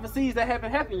are prophecies that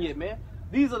haven't happened yet, man.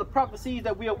 These are the prophecies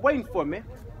that we are waiting for, man.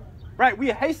 Right,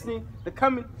 we are hastening the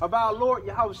coming of our Lord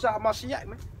Yahweh Shah Mashiach,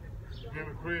 man. They're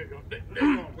going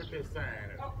to put that sign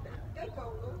up.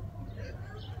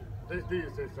 They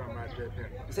did say something like that.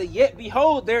 It said, yet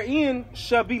behold, therein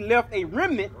shall be left a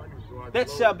remnant that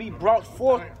shall be brought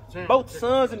forth, both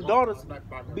sons and daughters.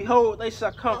 Behold, they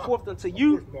shall come forth unto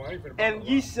you, and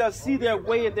ye shall see their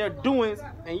way and their doings,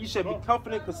 and ye shall be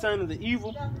confident concerning the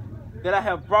evil that I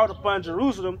have brought upon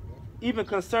Jerusalem, even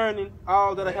concerning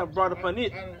all that I have brought upon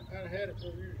it.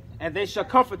 And they shall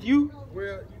comfort you.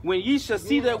 When ye shall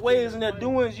see their ways and their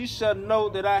doings, you shall know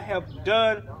that I have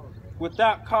done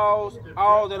without cause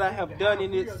all that I have done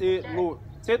in it, said Lord.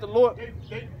 Said the Lord.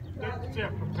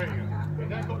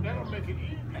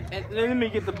 And let me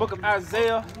get the book of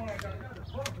Isaiah.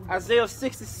 Isaiah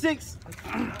 66.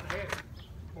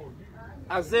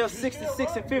 Isaiah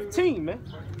 66 and 15, man.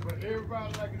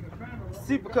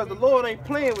 See, because the Lord ain't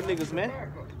playing with niggas, man.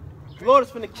 The Lord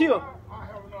is finna kill.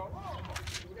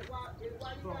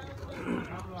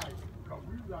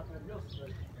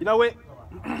 You know what?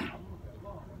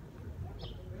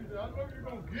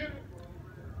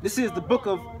 This is the book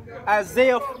of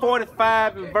Isaiah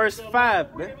 45 and verse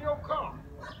 5, man.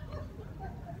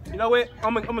 You know what?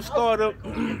 I'm gonna start up.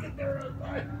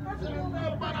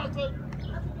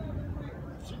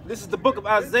 This is the book of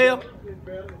Isaiah,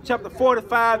 chapter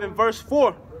 45 and verse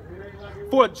 4.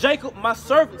 For Jacob my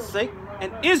servant's sake,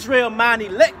 and Israel mine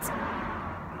elect,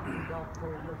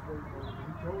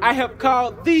 I have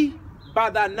called thee by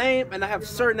thy name, and I have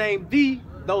surnamed thee,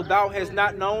 though thou hast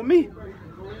not known me.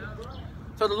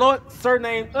 So the Lord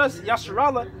surnamed us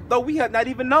Yasharallah, though we have not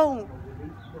even known.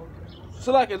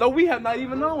 So like, though we have not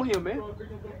even known him, man.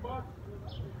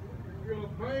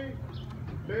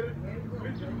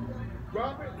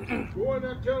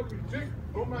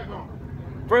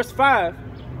 Verse 5.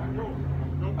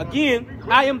 Again,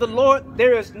 I am the Lord,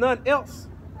 there is none else.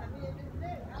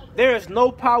 There is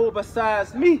no power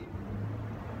besides me.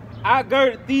 I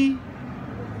girded thee,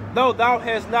 though thou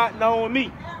hast not known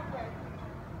me.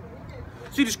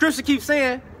 See, the scripture keeps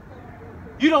saying,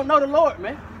 you don't know the Lord,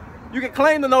 man. You can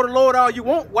claim to know the Lord all you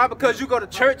want. Why? Because you go to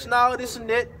church and all this and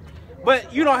that.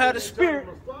 But you don't have the spirit.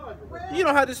 You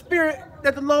don't have the spirit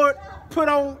that the Lord put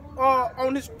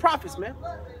on his prophets, man,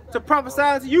 to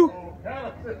prophesy to you.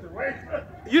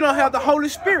 You don't have the Holy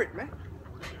Spirit, man.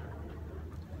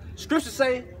 Scripture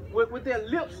say with their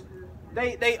lips,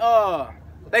 they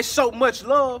show much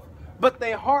love, but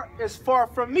their heart is far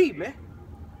from me, man.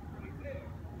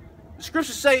 The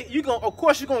scriptures say of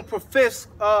course you're gonna profess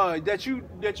that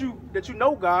you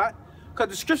know God, because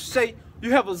the scriptures say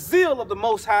you have a zeal of the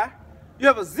Most High, you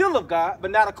have a zeal of God, but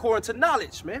not according to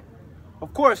knowledge, man.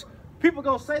 Of course, people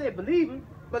gonna say they believe Him,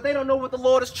 but they don't know what the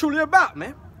Lord is truly about,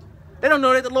 man. They don't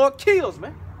know that the Lord kills,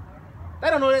 man.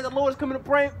 They don't know that the Lord is coming to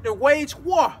bring the wage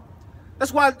war.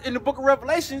 That's why in the book of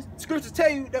Revelation, scriptures tell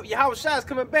you that Yahweh Shai is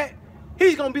coming back.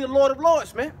 He's gonna be the Lord of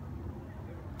Lords, man.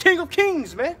 King of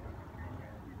Kings, man.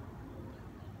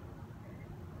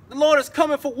 The Lord is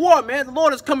coming for war, man. The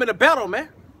Lord is coming to battle, man.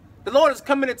 The Lord is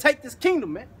coming to take this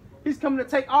kingdom, man. He's coming to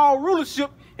take all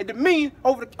rulership and dominion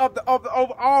over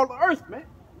all the earth, man.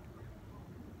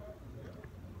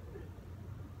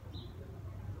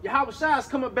 Yahweh Shai is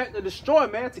coming back to destroy,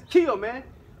 man, to kill, man.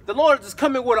 The Lord is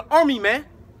coming with an army, man.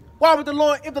 Why would the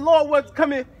Lord, if the Lord was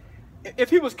coming, if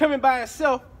He was coming by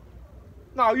Himself,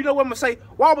 no, you know what I'm going to say?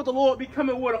 Why would the Lord be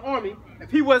coming with an army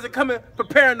if He wasn't coming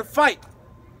preparing to fight?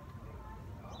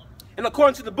 And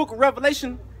according to the book of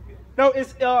Revelation, no,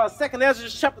 it's 2nd Ezra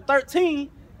chapter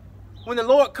 13, when the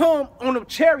Lord come on the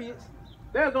chariots,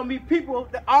 there's going to be people,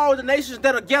 all the nations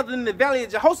that are gathered in the valley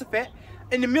of Jehoshaphat,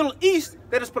 in the Middle East,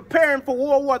 that is preparing for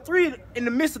World War III. In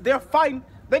the midst of their fighting,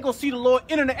 they're going to see the Lord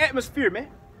enter the atmosphere, man.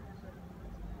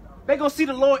 They're going to see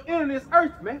the Lord enter this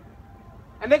earth, man.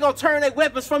 And they're going to turn their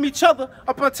weapons from each other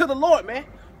up unto the Lord, man.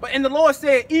 And the Lord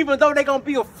said, even though they're going to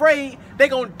be afraid, they're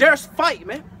going to dare fight,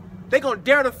 man. They're going to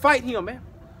dare to fight Him, man.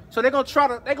 So they're going to try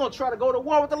to go to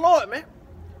war with the Lord, man.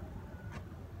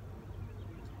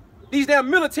 These damn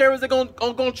militaries are going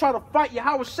to try to fight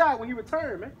Yahweh Shai when He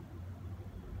returns, man.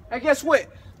 And guess what?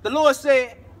 The Lord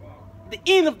said the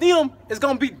end of them is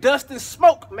going to be dust and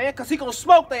smoke, man, because He going to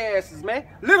smoke their asses, man.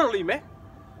 Literally, man.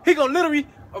 He going to literally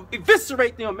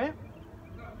eviscerate them, man.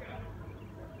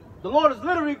 The Lord is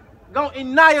literally going to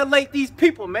annihilate these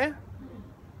people, man.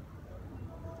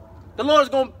 The Lord is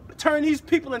going to turn these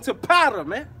people into powder,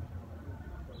 man.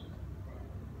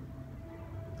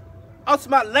 I'm talking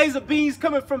about laser beams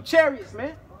coming from chariots,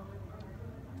 man.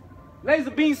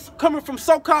 Laser beams coming from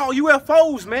so-called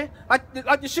UFOs, man. Like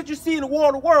the shit you see in the War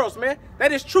of the Worlds, man.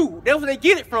 That is true. That's where they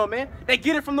get it from, man. They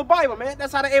get it from the Bible, man.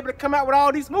 That's how they're able to come out with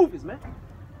all these movies, man.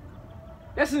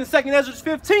 That's in 2nd Ezra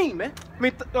 15, man. I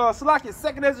mean, Salaki,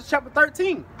 2nd Ezra chapter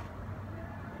 13.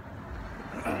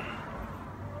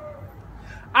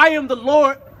 I am the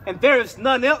Lord, and there is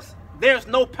none else. There is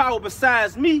no power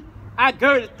besides me. I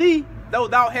girded thee, though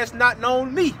thou hast not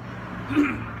known me.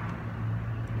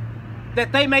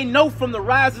 That they may know from the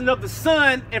rising of the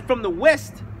sun and from the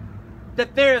west,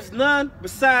 that there is none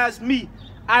besides me.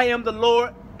 I am the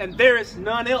Lord, and there is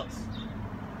none else.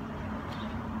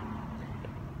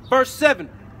 Verse 7,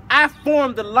 I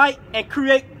form the light and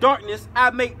create darkness. I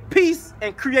make peace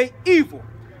and create evil.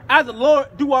 I, the Lord,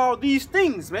 do all these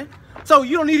things, man. So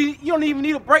you don't even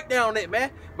need a breakdown on that, man,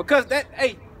 because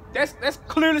that's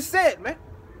clearly said, man.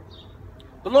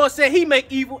 The Lord said He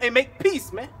make evil and make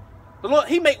peace, man. The Lord,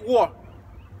 He make war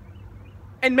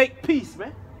and make peace,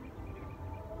 man.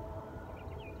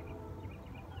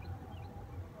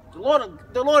 The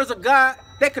Lord is a God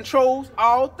that controls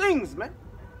all things, man.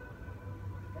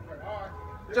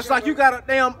 Just like you got a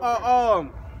damn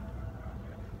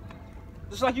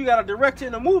just like you got a director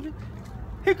in a movie,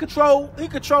 he directs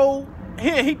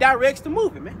the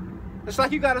movie, man. Just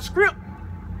like you got a script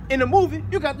in the movie,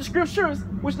 you got the scriptures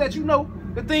which let you know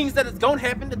the things that is gonna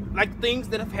happen, like things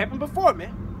that have happened before,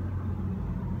 man.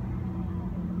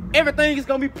 Everything is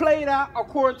gonna be played out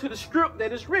according to the script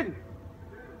that is written.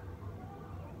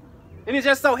 And it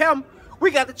just so happened we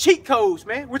got the cheat codes,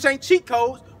 man, which ain't cheat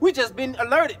codes. We just been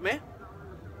alerted, man.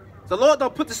 The Lord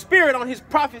don't put the Spirit on His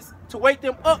prophets to wake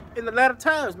them up in the latter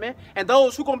times, man. And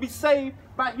those who gonna be saved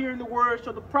by hearing the words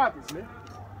of the prophets, man.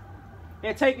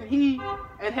 And taking heed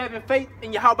and having faith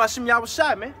in Yahweh Shem Yahweh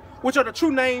Shai, man. Which are the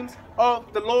true names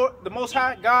of the Lord, the Most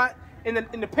High God, in the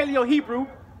Paleo Hebrew,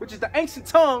 which is the ancient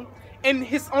tongue, and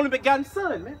His only begotten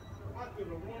Son, man.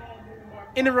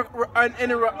 In the Rakah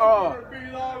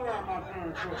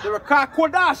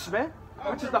Kodash, man,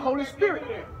 which is the Holy Spirit.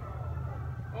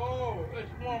 Oh,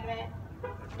 it's warming up.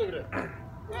 Look at that.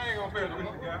 They ain't gonna mess with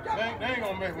this guy. They ain't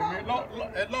gonna mess with me.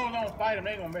 As long as I don't fight them,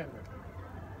 they ain't gonna mess with me.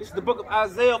 This is the book of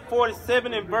Isaiah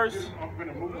 47 and verse. I'm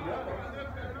gonna move that.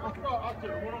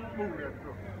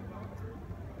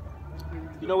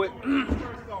 You know what?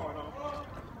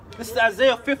 This is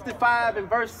Isaiah 55 and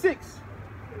verse 6.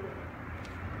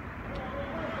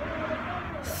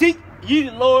 Seek ye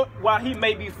the Lord while he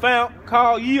may be found.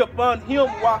 Call ye upon him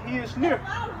while he is near.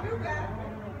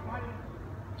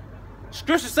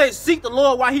 Scripture says, seek the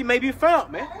Lord while he may be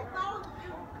found, man.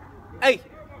 Hey,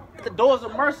 the doors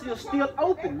of mercy are still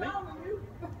open, man.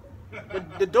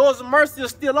 The doors of mercy are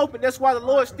still open. That's why the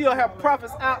Lord still have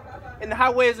prophets out in the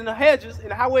highways and the hedges, in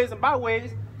the highways and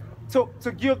byways,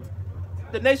 to give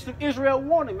the nation of Israel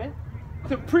warning, man.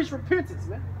 To preach repentance,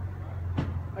 man.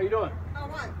 How you doing? All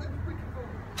right, what you preaching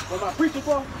for? What am I preaching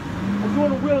for? I'm doing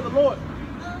the will of the Lord.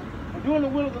 I'm doing the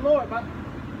will of the Lord, man.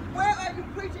 Where are you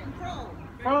preaching from?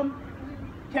 From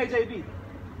KJV.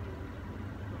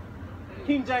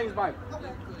 King James Bible.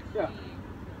 Okay. Yeah.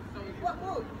 What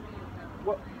book?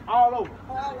 What? All over.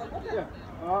 All of them. Okay.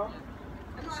 Yeah.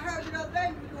 And I heard you the other day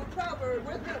you were doing Proverbs.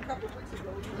 Where's been a couple of weeks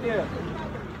ago? Yeah.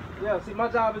 Yeah. See, my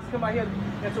job is to come out here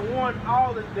and to warn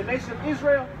all the nation of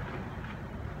Israel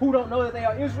who don't know that they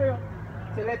are Israel,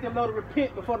 to let them know to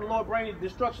repent before the Lord brings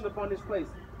destruction upon this place.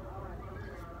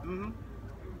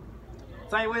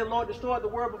 Same way the Lord destroyed the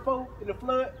world before in the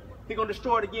flood, He's going to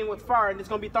destroy it again with fire, and it's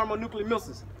going to be thermonuclear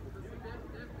missiles.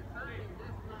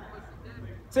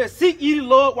 It says, seek ye the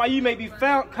Lord while ye may be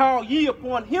found. Call ye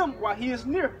upon him while he is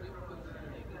near.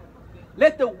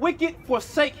 Let the wicked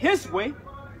forsake his way,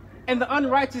 and the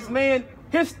unrighteous man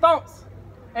his thoughts.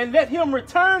 And let him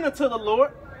return unto the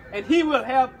Lord, and he will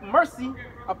have mercy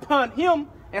upon him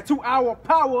and to our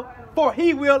power, for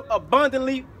he will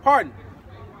abundantly pardon.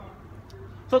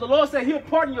 So the Lord said he'll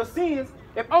pardon your sins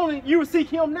if only you seek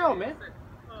him now, man.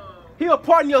 He'll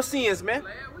pardon your sins, man.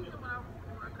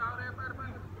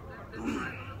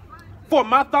 For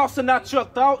my thoughts are not your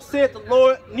thoughts, said the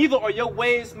Lord, neither are your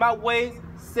ways my ways,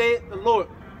 said the Lord.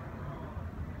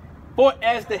 For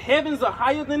as the heavens are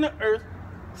higher than the earth,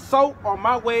 so are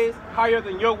my ways higher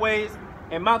than your ways,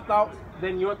 and my thoughts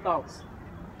than your thoughts.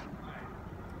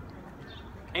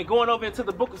 And going over into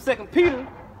the book of 2 Peter,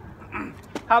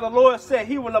 how the Lord said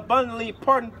he will abundantly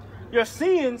pardon your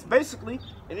sins, basically,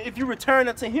 and if you return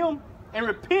unto him and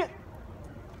repent.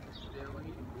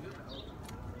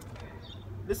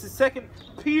 This is 2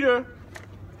 Peter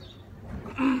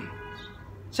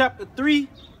chapter 3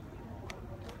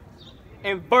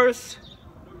 and verse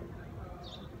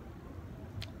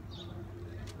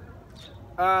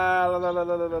I'm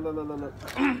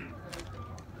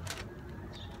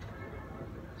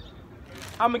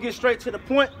gonna get straight to the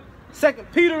point. 2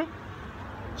 Peter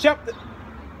chapter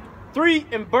 3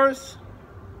 and verse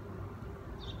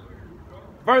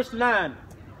 9.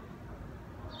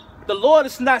 The Lord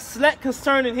is not slack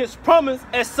concerning his promise,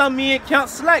 as some men count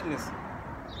slackness,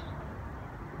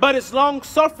 but is long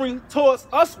suffering towards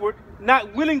usward,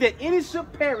 not willing that any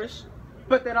should perish,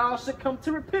 but that all should come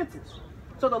to repentance.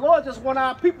 So the Lord just want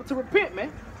our people to repent,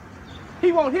 man.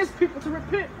 He want his people to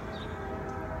repent.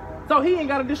 So he ain't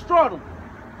got to destroy them.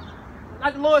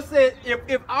 Like the Lord said,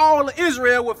 if all of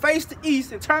Israel would face the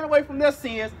east and turn away from their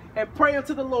sins and pray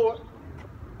unto the Lord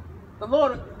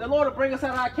will bring us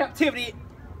out of our captivity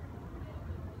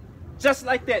just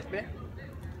like that, man.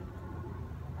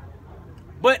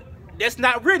 But that's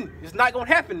not written. It's not going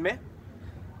to happen, man.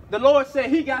 The Lord said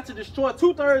he got to destroy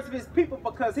 2/3 of his people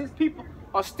because his people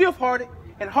are stiff-hearted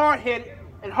and hard-headed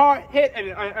and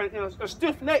and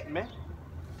stiff-necked, man.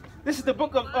 This is the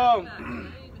book of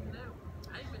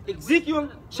Ezekiel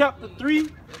chapter 3.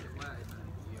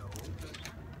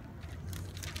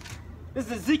 This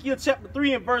is Ezekiel chapter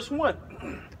 3 and verse 1.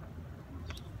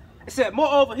 It said,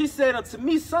 moreover, he said unto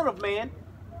me, son of man,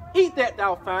 eat that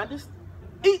thou findest.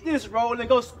 Eat this roll and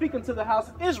go speak unto the house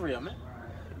of Israel, man.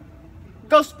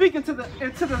 Go speak into the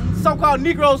so-called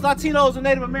Negroes, Latinos, and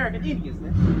Native American Indians,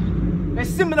 man. And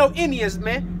Seminole Indians,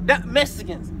 man.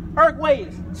 Mexicans,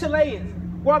 Uruguayans,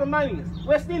 Chileans, Guatemalans,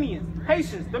 West Indians,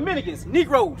 Haitians, Dominicans,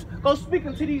 Negroes. Go speak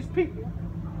unto these people,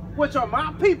 which are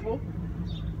my people.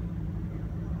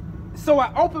 So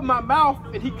I opened my mouth,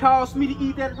 and he caused me to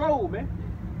eat that roll, man.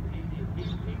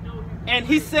 And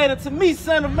he said unto me,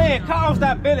 son of man, cause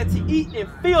thy belly to eat and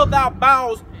fill thy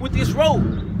bowels with this roll.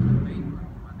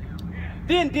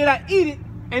 Then did I eat it,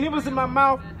 and it was in my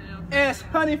mouth as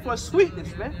honey for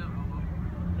sweetness, man.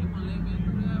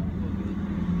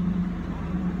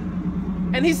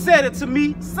 And he said unto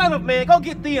me, son of man, go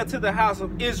get thee unto the house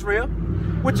of Israel,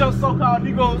 with your so-called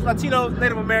Negroes, Latinos,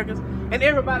 Native Americans, and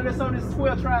everybody that's on this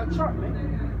 12-tribe chart, man.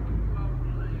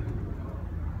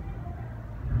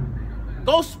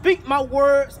 Go speak my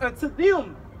words unto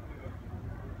them.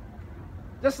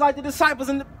 Just like the disciples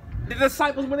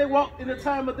when they walked in the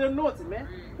time of their anointing, man.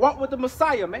 Walk with the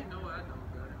Messiah, man.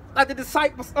 Like the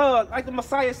disciples, like the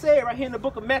Messiah said right here in the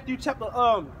book of Matthew chapter, if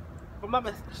I'm not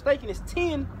mistaken, it's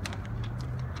 10.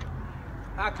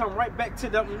 I come right back to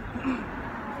that one.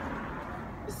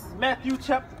 This is Matthew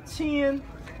chapter 10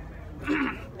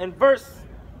 and verse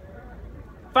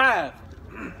 5.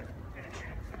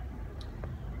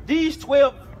 These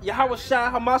 12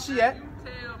 Yahushua HaMashiach,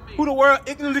 who the world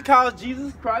ignorantly calls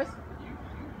Jesus Christ,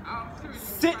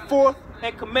 sent forth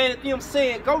and commanded them,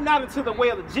 saying, go not into the way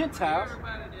of the Gentiles,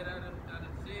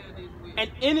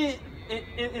 and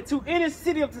into any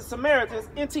city of the Samaritans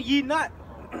enter ye not,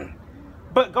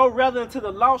 but go rather into the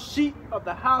lost sheep of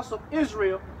the house of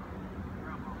Israel,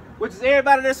 which is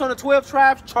everybody that's on the 12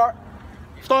 tribes chart,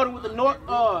 starting with the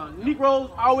Negroes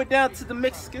all the way down to the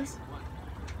Mexicans.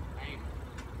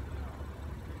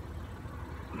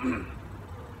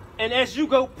 And as you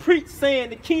go preach,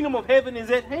 saying the kingdom of heaven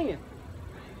is at hand.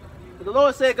 The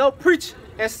Lord said, go preach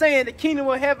and saying the kingdom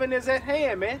of heaven is at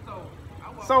hand, man.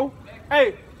 So,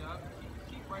 hey,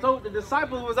 so the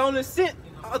disciples was only sent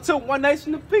to one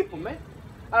nation of people, man.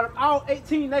 Out of all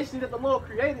 18 nations that the Lord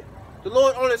created, the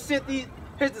Lord only sent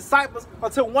his disciples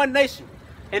unto one nation.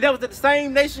 And that was the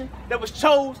same nation that was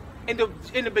chose in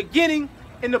the beginning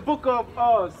in the book of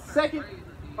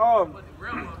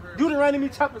Deuteronomy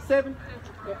chapter 7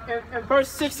 and verse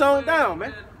 6 on down,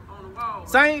 man.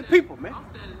 Same people, man.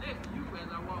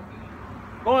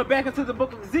 Going back into the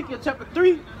book of Ezekiel chapter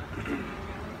 3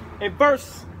 and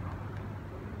verse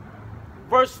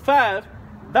 5,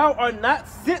 thou art not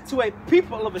sent to a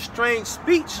people of a strange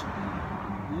speech,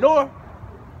 of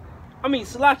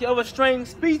a strange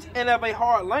speech and of a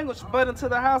hard language, but unto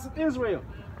the house of Israel.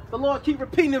 The Lord keep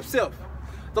repeating himself.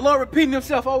 The Lord repeating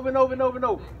himself over and over and over and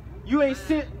over. You ain't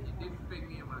sent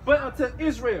but unto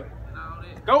Israel.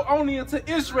 Go only unto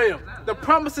Israel. The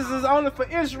promises is only for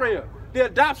Israel. The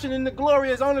adoption and the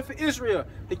glory is only for Israel.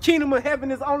 The kingdom of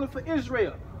heaven is only for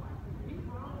Israel.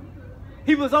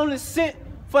 He was only sent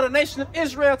for the nation of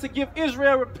Israel to give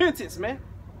Israel repentance, man.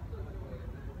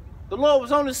 The Lord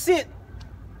was only sent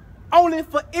only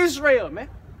for Israel, man.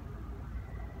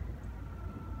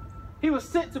 He was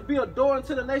sent to be a door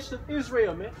into the nation of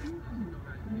Israel, man.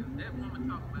 That woman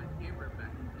talking about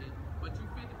everybody. But you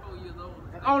 54 years old.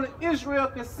 And only Israel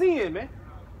can sin, man.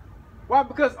 Why?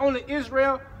 Because only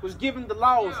Israel was given the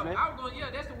laws, man. I was going,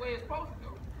 that's the way it's supposed to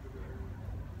go.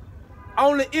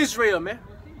 Only Israel, man.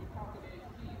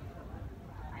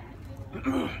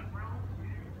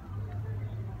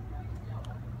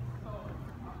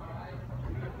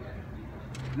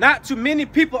 Not to many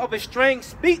people of a strange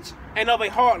speech and of a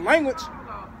hard language,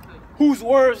 whose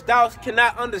words thou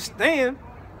cannot understand.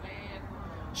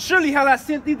 Surely had I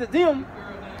sent thee to them,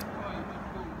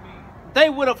 they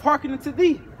would have hearkened unto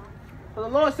thee. For the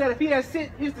Lord said if he had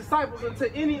sent his disciples unto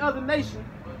any other nation,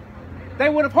 they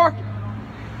would have hearkened.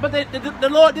 But the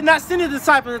Lord did not send his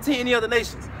disciples unto any other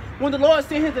nations. When the Lord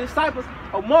sent his disciples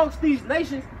amongst these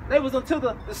nations, they was unto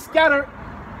the scattered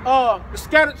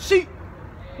sheep,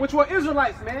 which were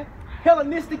Israelites, man.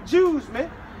 Hellenistic Jews, man.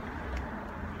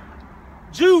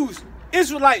 Jews,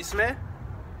 Israelites, man.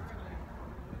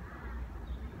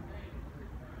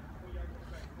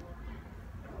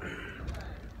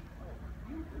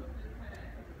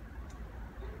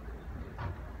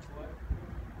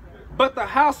 But the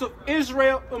house of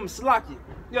Israel,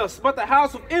 yes, but the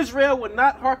house of Israel would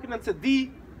not hearken unto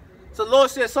thee. So the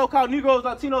Lord said, so-called Negroes,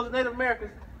 Latinos, and Native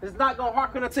Americans is not going to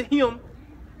hearken unto him.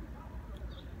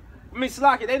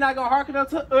 They're not going to hearken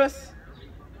unto us,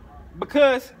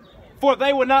 because for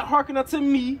they will not hearken unto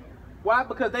me. Why?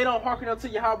 Because they don't hearken unto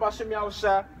Yahweh Bashem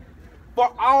Yahushua.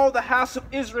 For all the house of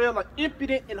Israel are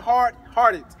impudent and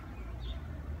hard-hearted.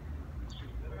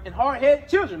 And hard-headed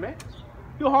children, man.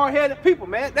 You hard-headed people,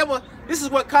 man. This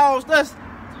is what caused us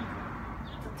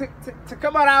to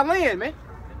come out of our land, man.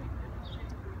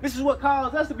 This is what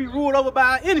caused us to be ruled over by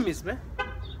our enemies, man.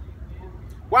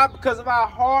 Why? Because of our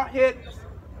hard-headedness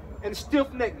and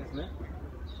stiff-neckedness, man.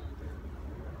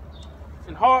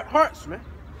 And hard hearts, man.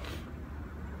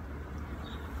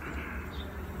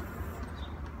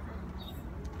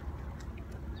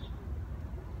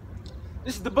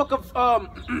 This is the book of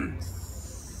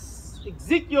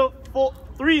Ezekiel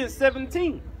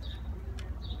 3:17.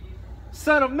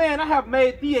 Son of man, I have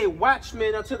made thee a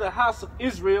watchman unto the house of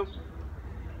Israel.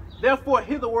 Therefore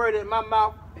hear the word in my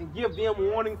mouth and give them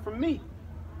warning from me.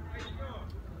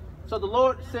 So the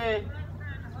Lord said,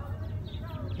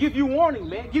 give you warning,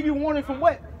 man. Give you warning from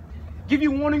what? Give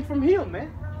you warning from him, man.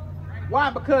 Why?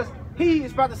 Because he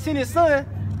is about to send his son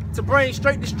to bring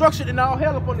straight destruction and all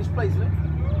hell upon this place, man.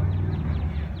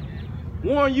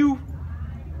 Warn you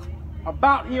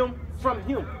about him from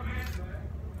him.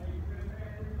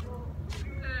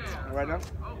 All right now.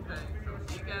 Okay, so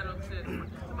she got upset.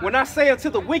 When I say unto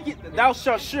the wicked, thou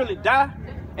shalt surely die,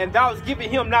 and thou hast given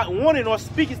him not warning or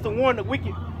speakest to warn the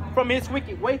wicked from his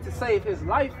wicked way to save his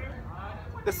life,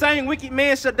 the same wicked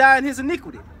man shall die in his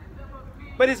iniquity.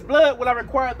 But his blood will I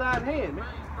require at thine hand, man.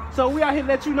 So we out here to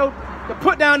let you know to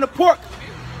put down the pork.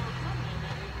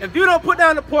 If you don't put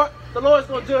down the pork, the Lord is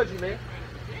going to judge you, man.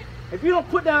 If you don't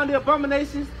put down the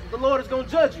abominations, the Lord is going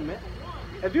to judge you, man.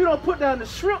 If you don't put down the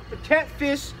shrimp, the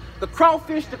catfish, the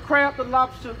crawfish, the crab, the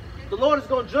lobster, the Lord is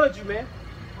going to judge you, man.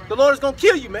 The Lord is going to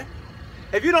kill you, man.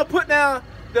 If you don't put down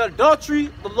the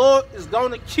adultery, the Lord is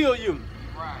going to kill you.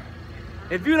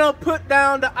 If you don't put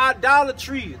down the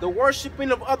idolatry, the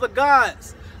worshiping of other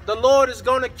gods, the Lord is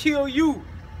going to kill you.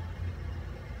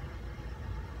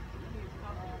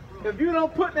 If you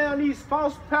don't put down these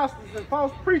false pastors and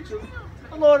false preachers,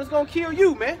 the Lord is going to kill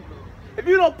you, man. If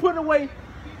you don't put away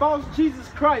false Jesus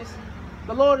Christ,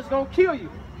 the Lord is going to kill you.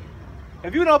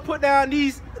 If you don't put down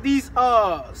these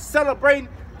celebrating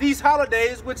these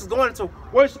holidays, which is going into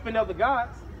worshiping other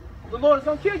gods, the Lord is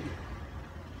going to kill you.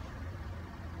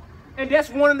 And that's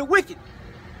one of the wicked.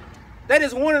 That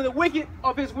is one of the wicked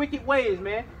of his wicked ways,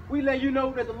 man. We let you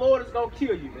know that the Lord is going to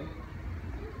kill you, man.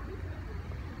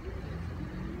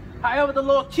 However the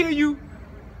Lord kill you,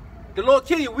 the Lord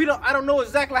kill you. I don't know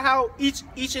exactly how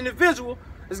each individual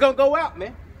is going to go out,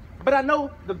 man. But I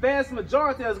know the vast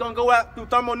majority is going to go out through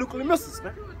thermonuclear missiles,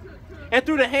 man. And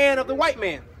through the hand of the white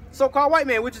man, so-called white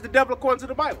man, which is the devil according to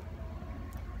the Bible.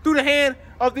 Through the hand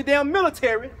of the damn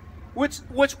military, which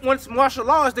once martial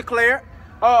law is declared,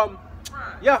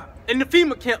 yeah, in the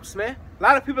FEMA camps, man. A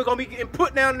lot of people are going to be getting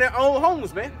put down in their own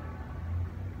homes, man.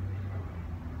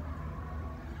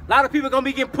 A lot of people are going to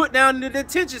be getting put down in the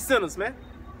detention centers, man.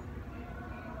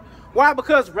 Why?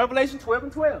 Because Revelation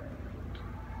 12:12.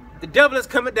 The devil is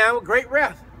coming down with great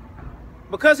wrath.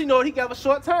 Because he knows he got a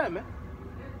short time, man.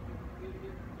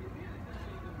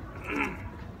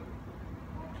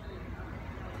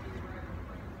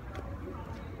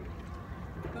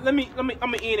 I'm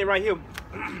gonna end it right here.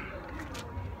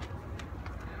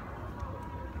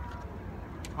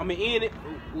 I'm gonna end it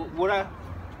with what I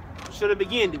should have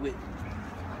begun it with.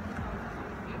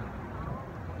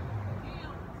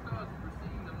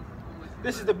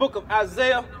 This is the book of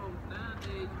Isaiah.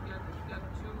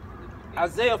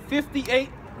 Isaiah 58.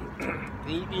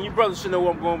 And you brothers should know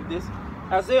where I'm going with this.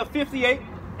 Isaiah 58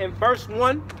 and verse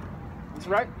 1. That's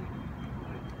right.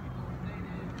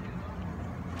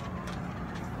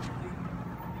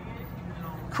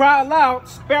 Cry aloud,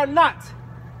 spare not.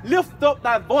 Lift up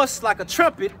thy voice like a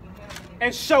trumpet,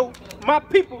 and show my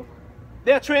people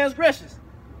their transgressions,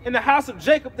 in the house of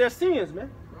Jacob their sins, man.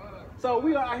 So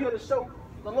we are out here to show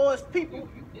the Lord's people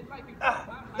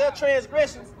their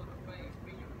transgressions.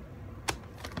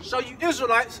 Show you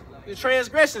Israelites your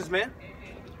transgressions, man.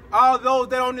 All those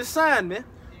that are on this sign, man.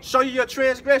 Show you your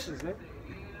transgressions, man.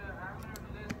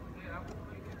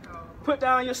 Put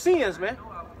down your sins, man.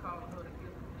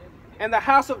 And the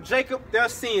house of Jacob, their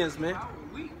sins, man.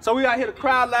 So we out here to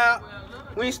cry loud.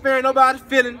 We ain't sparing nobody's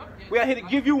feeling. We out here to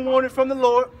give you warning from the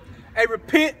Lord. Hey,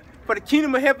 repent, for the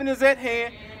kingdom of heaven is at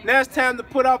hand. Now it's time to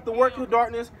put off the work of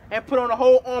darkness and put on the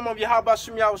whole armor of Yahweh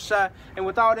Shem Yahushai. And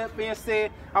with all that being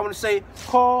said, I want to say,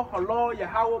 call Allah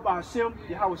Yahweh Bahashem,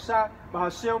 Yahushai,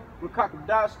 Bahashem,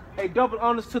 Rekakadash. Hey, double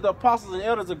honors to the apostles and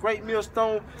elders of Great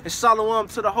Millstone, and shalom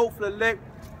to the hopeful elect.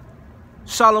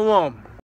 Shalom.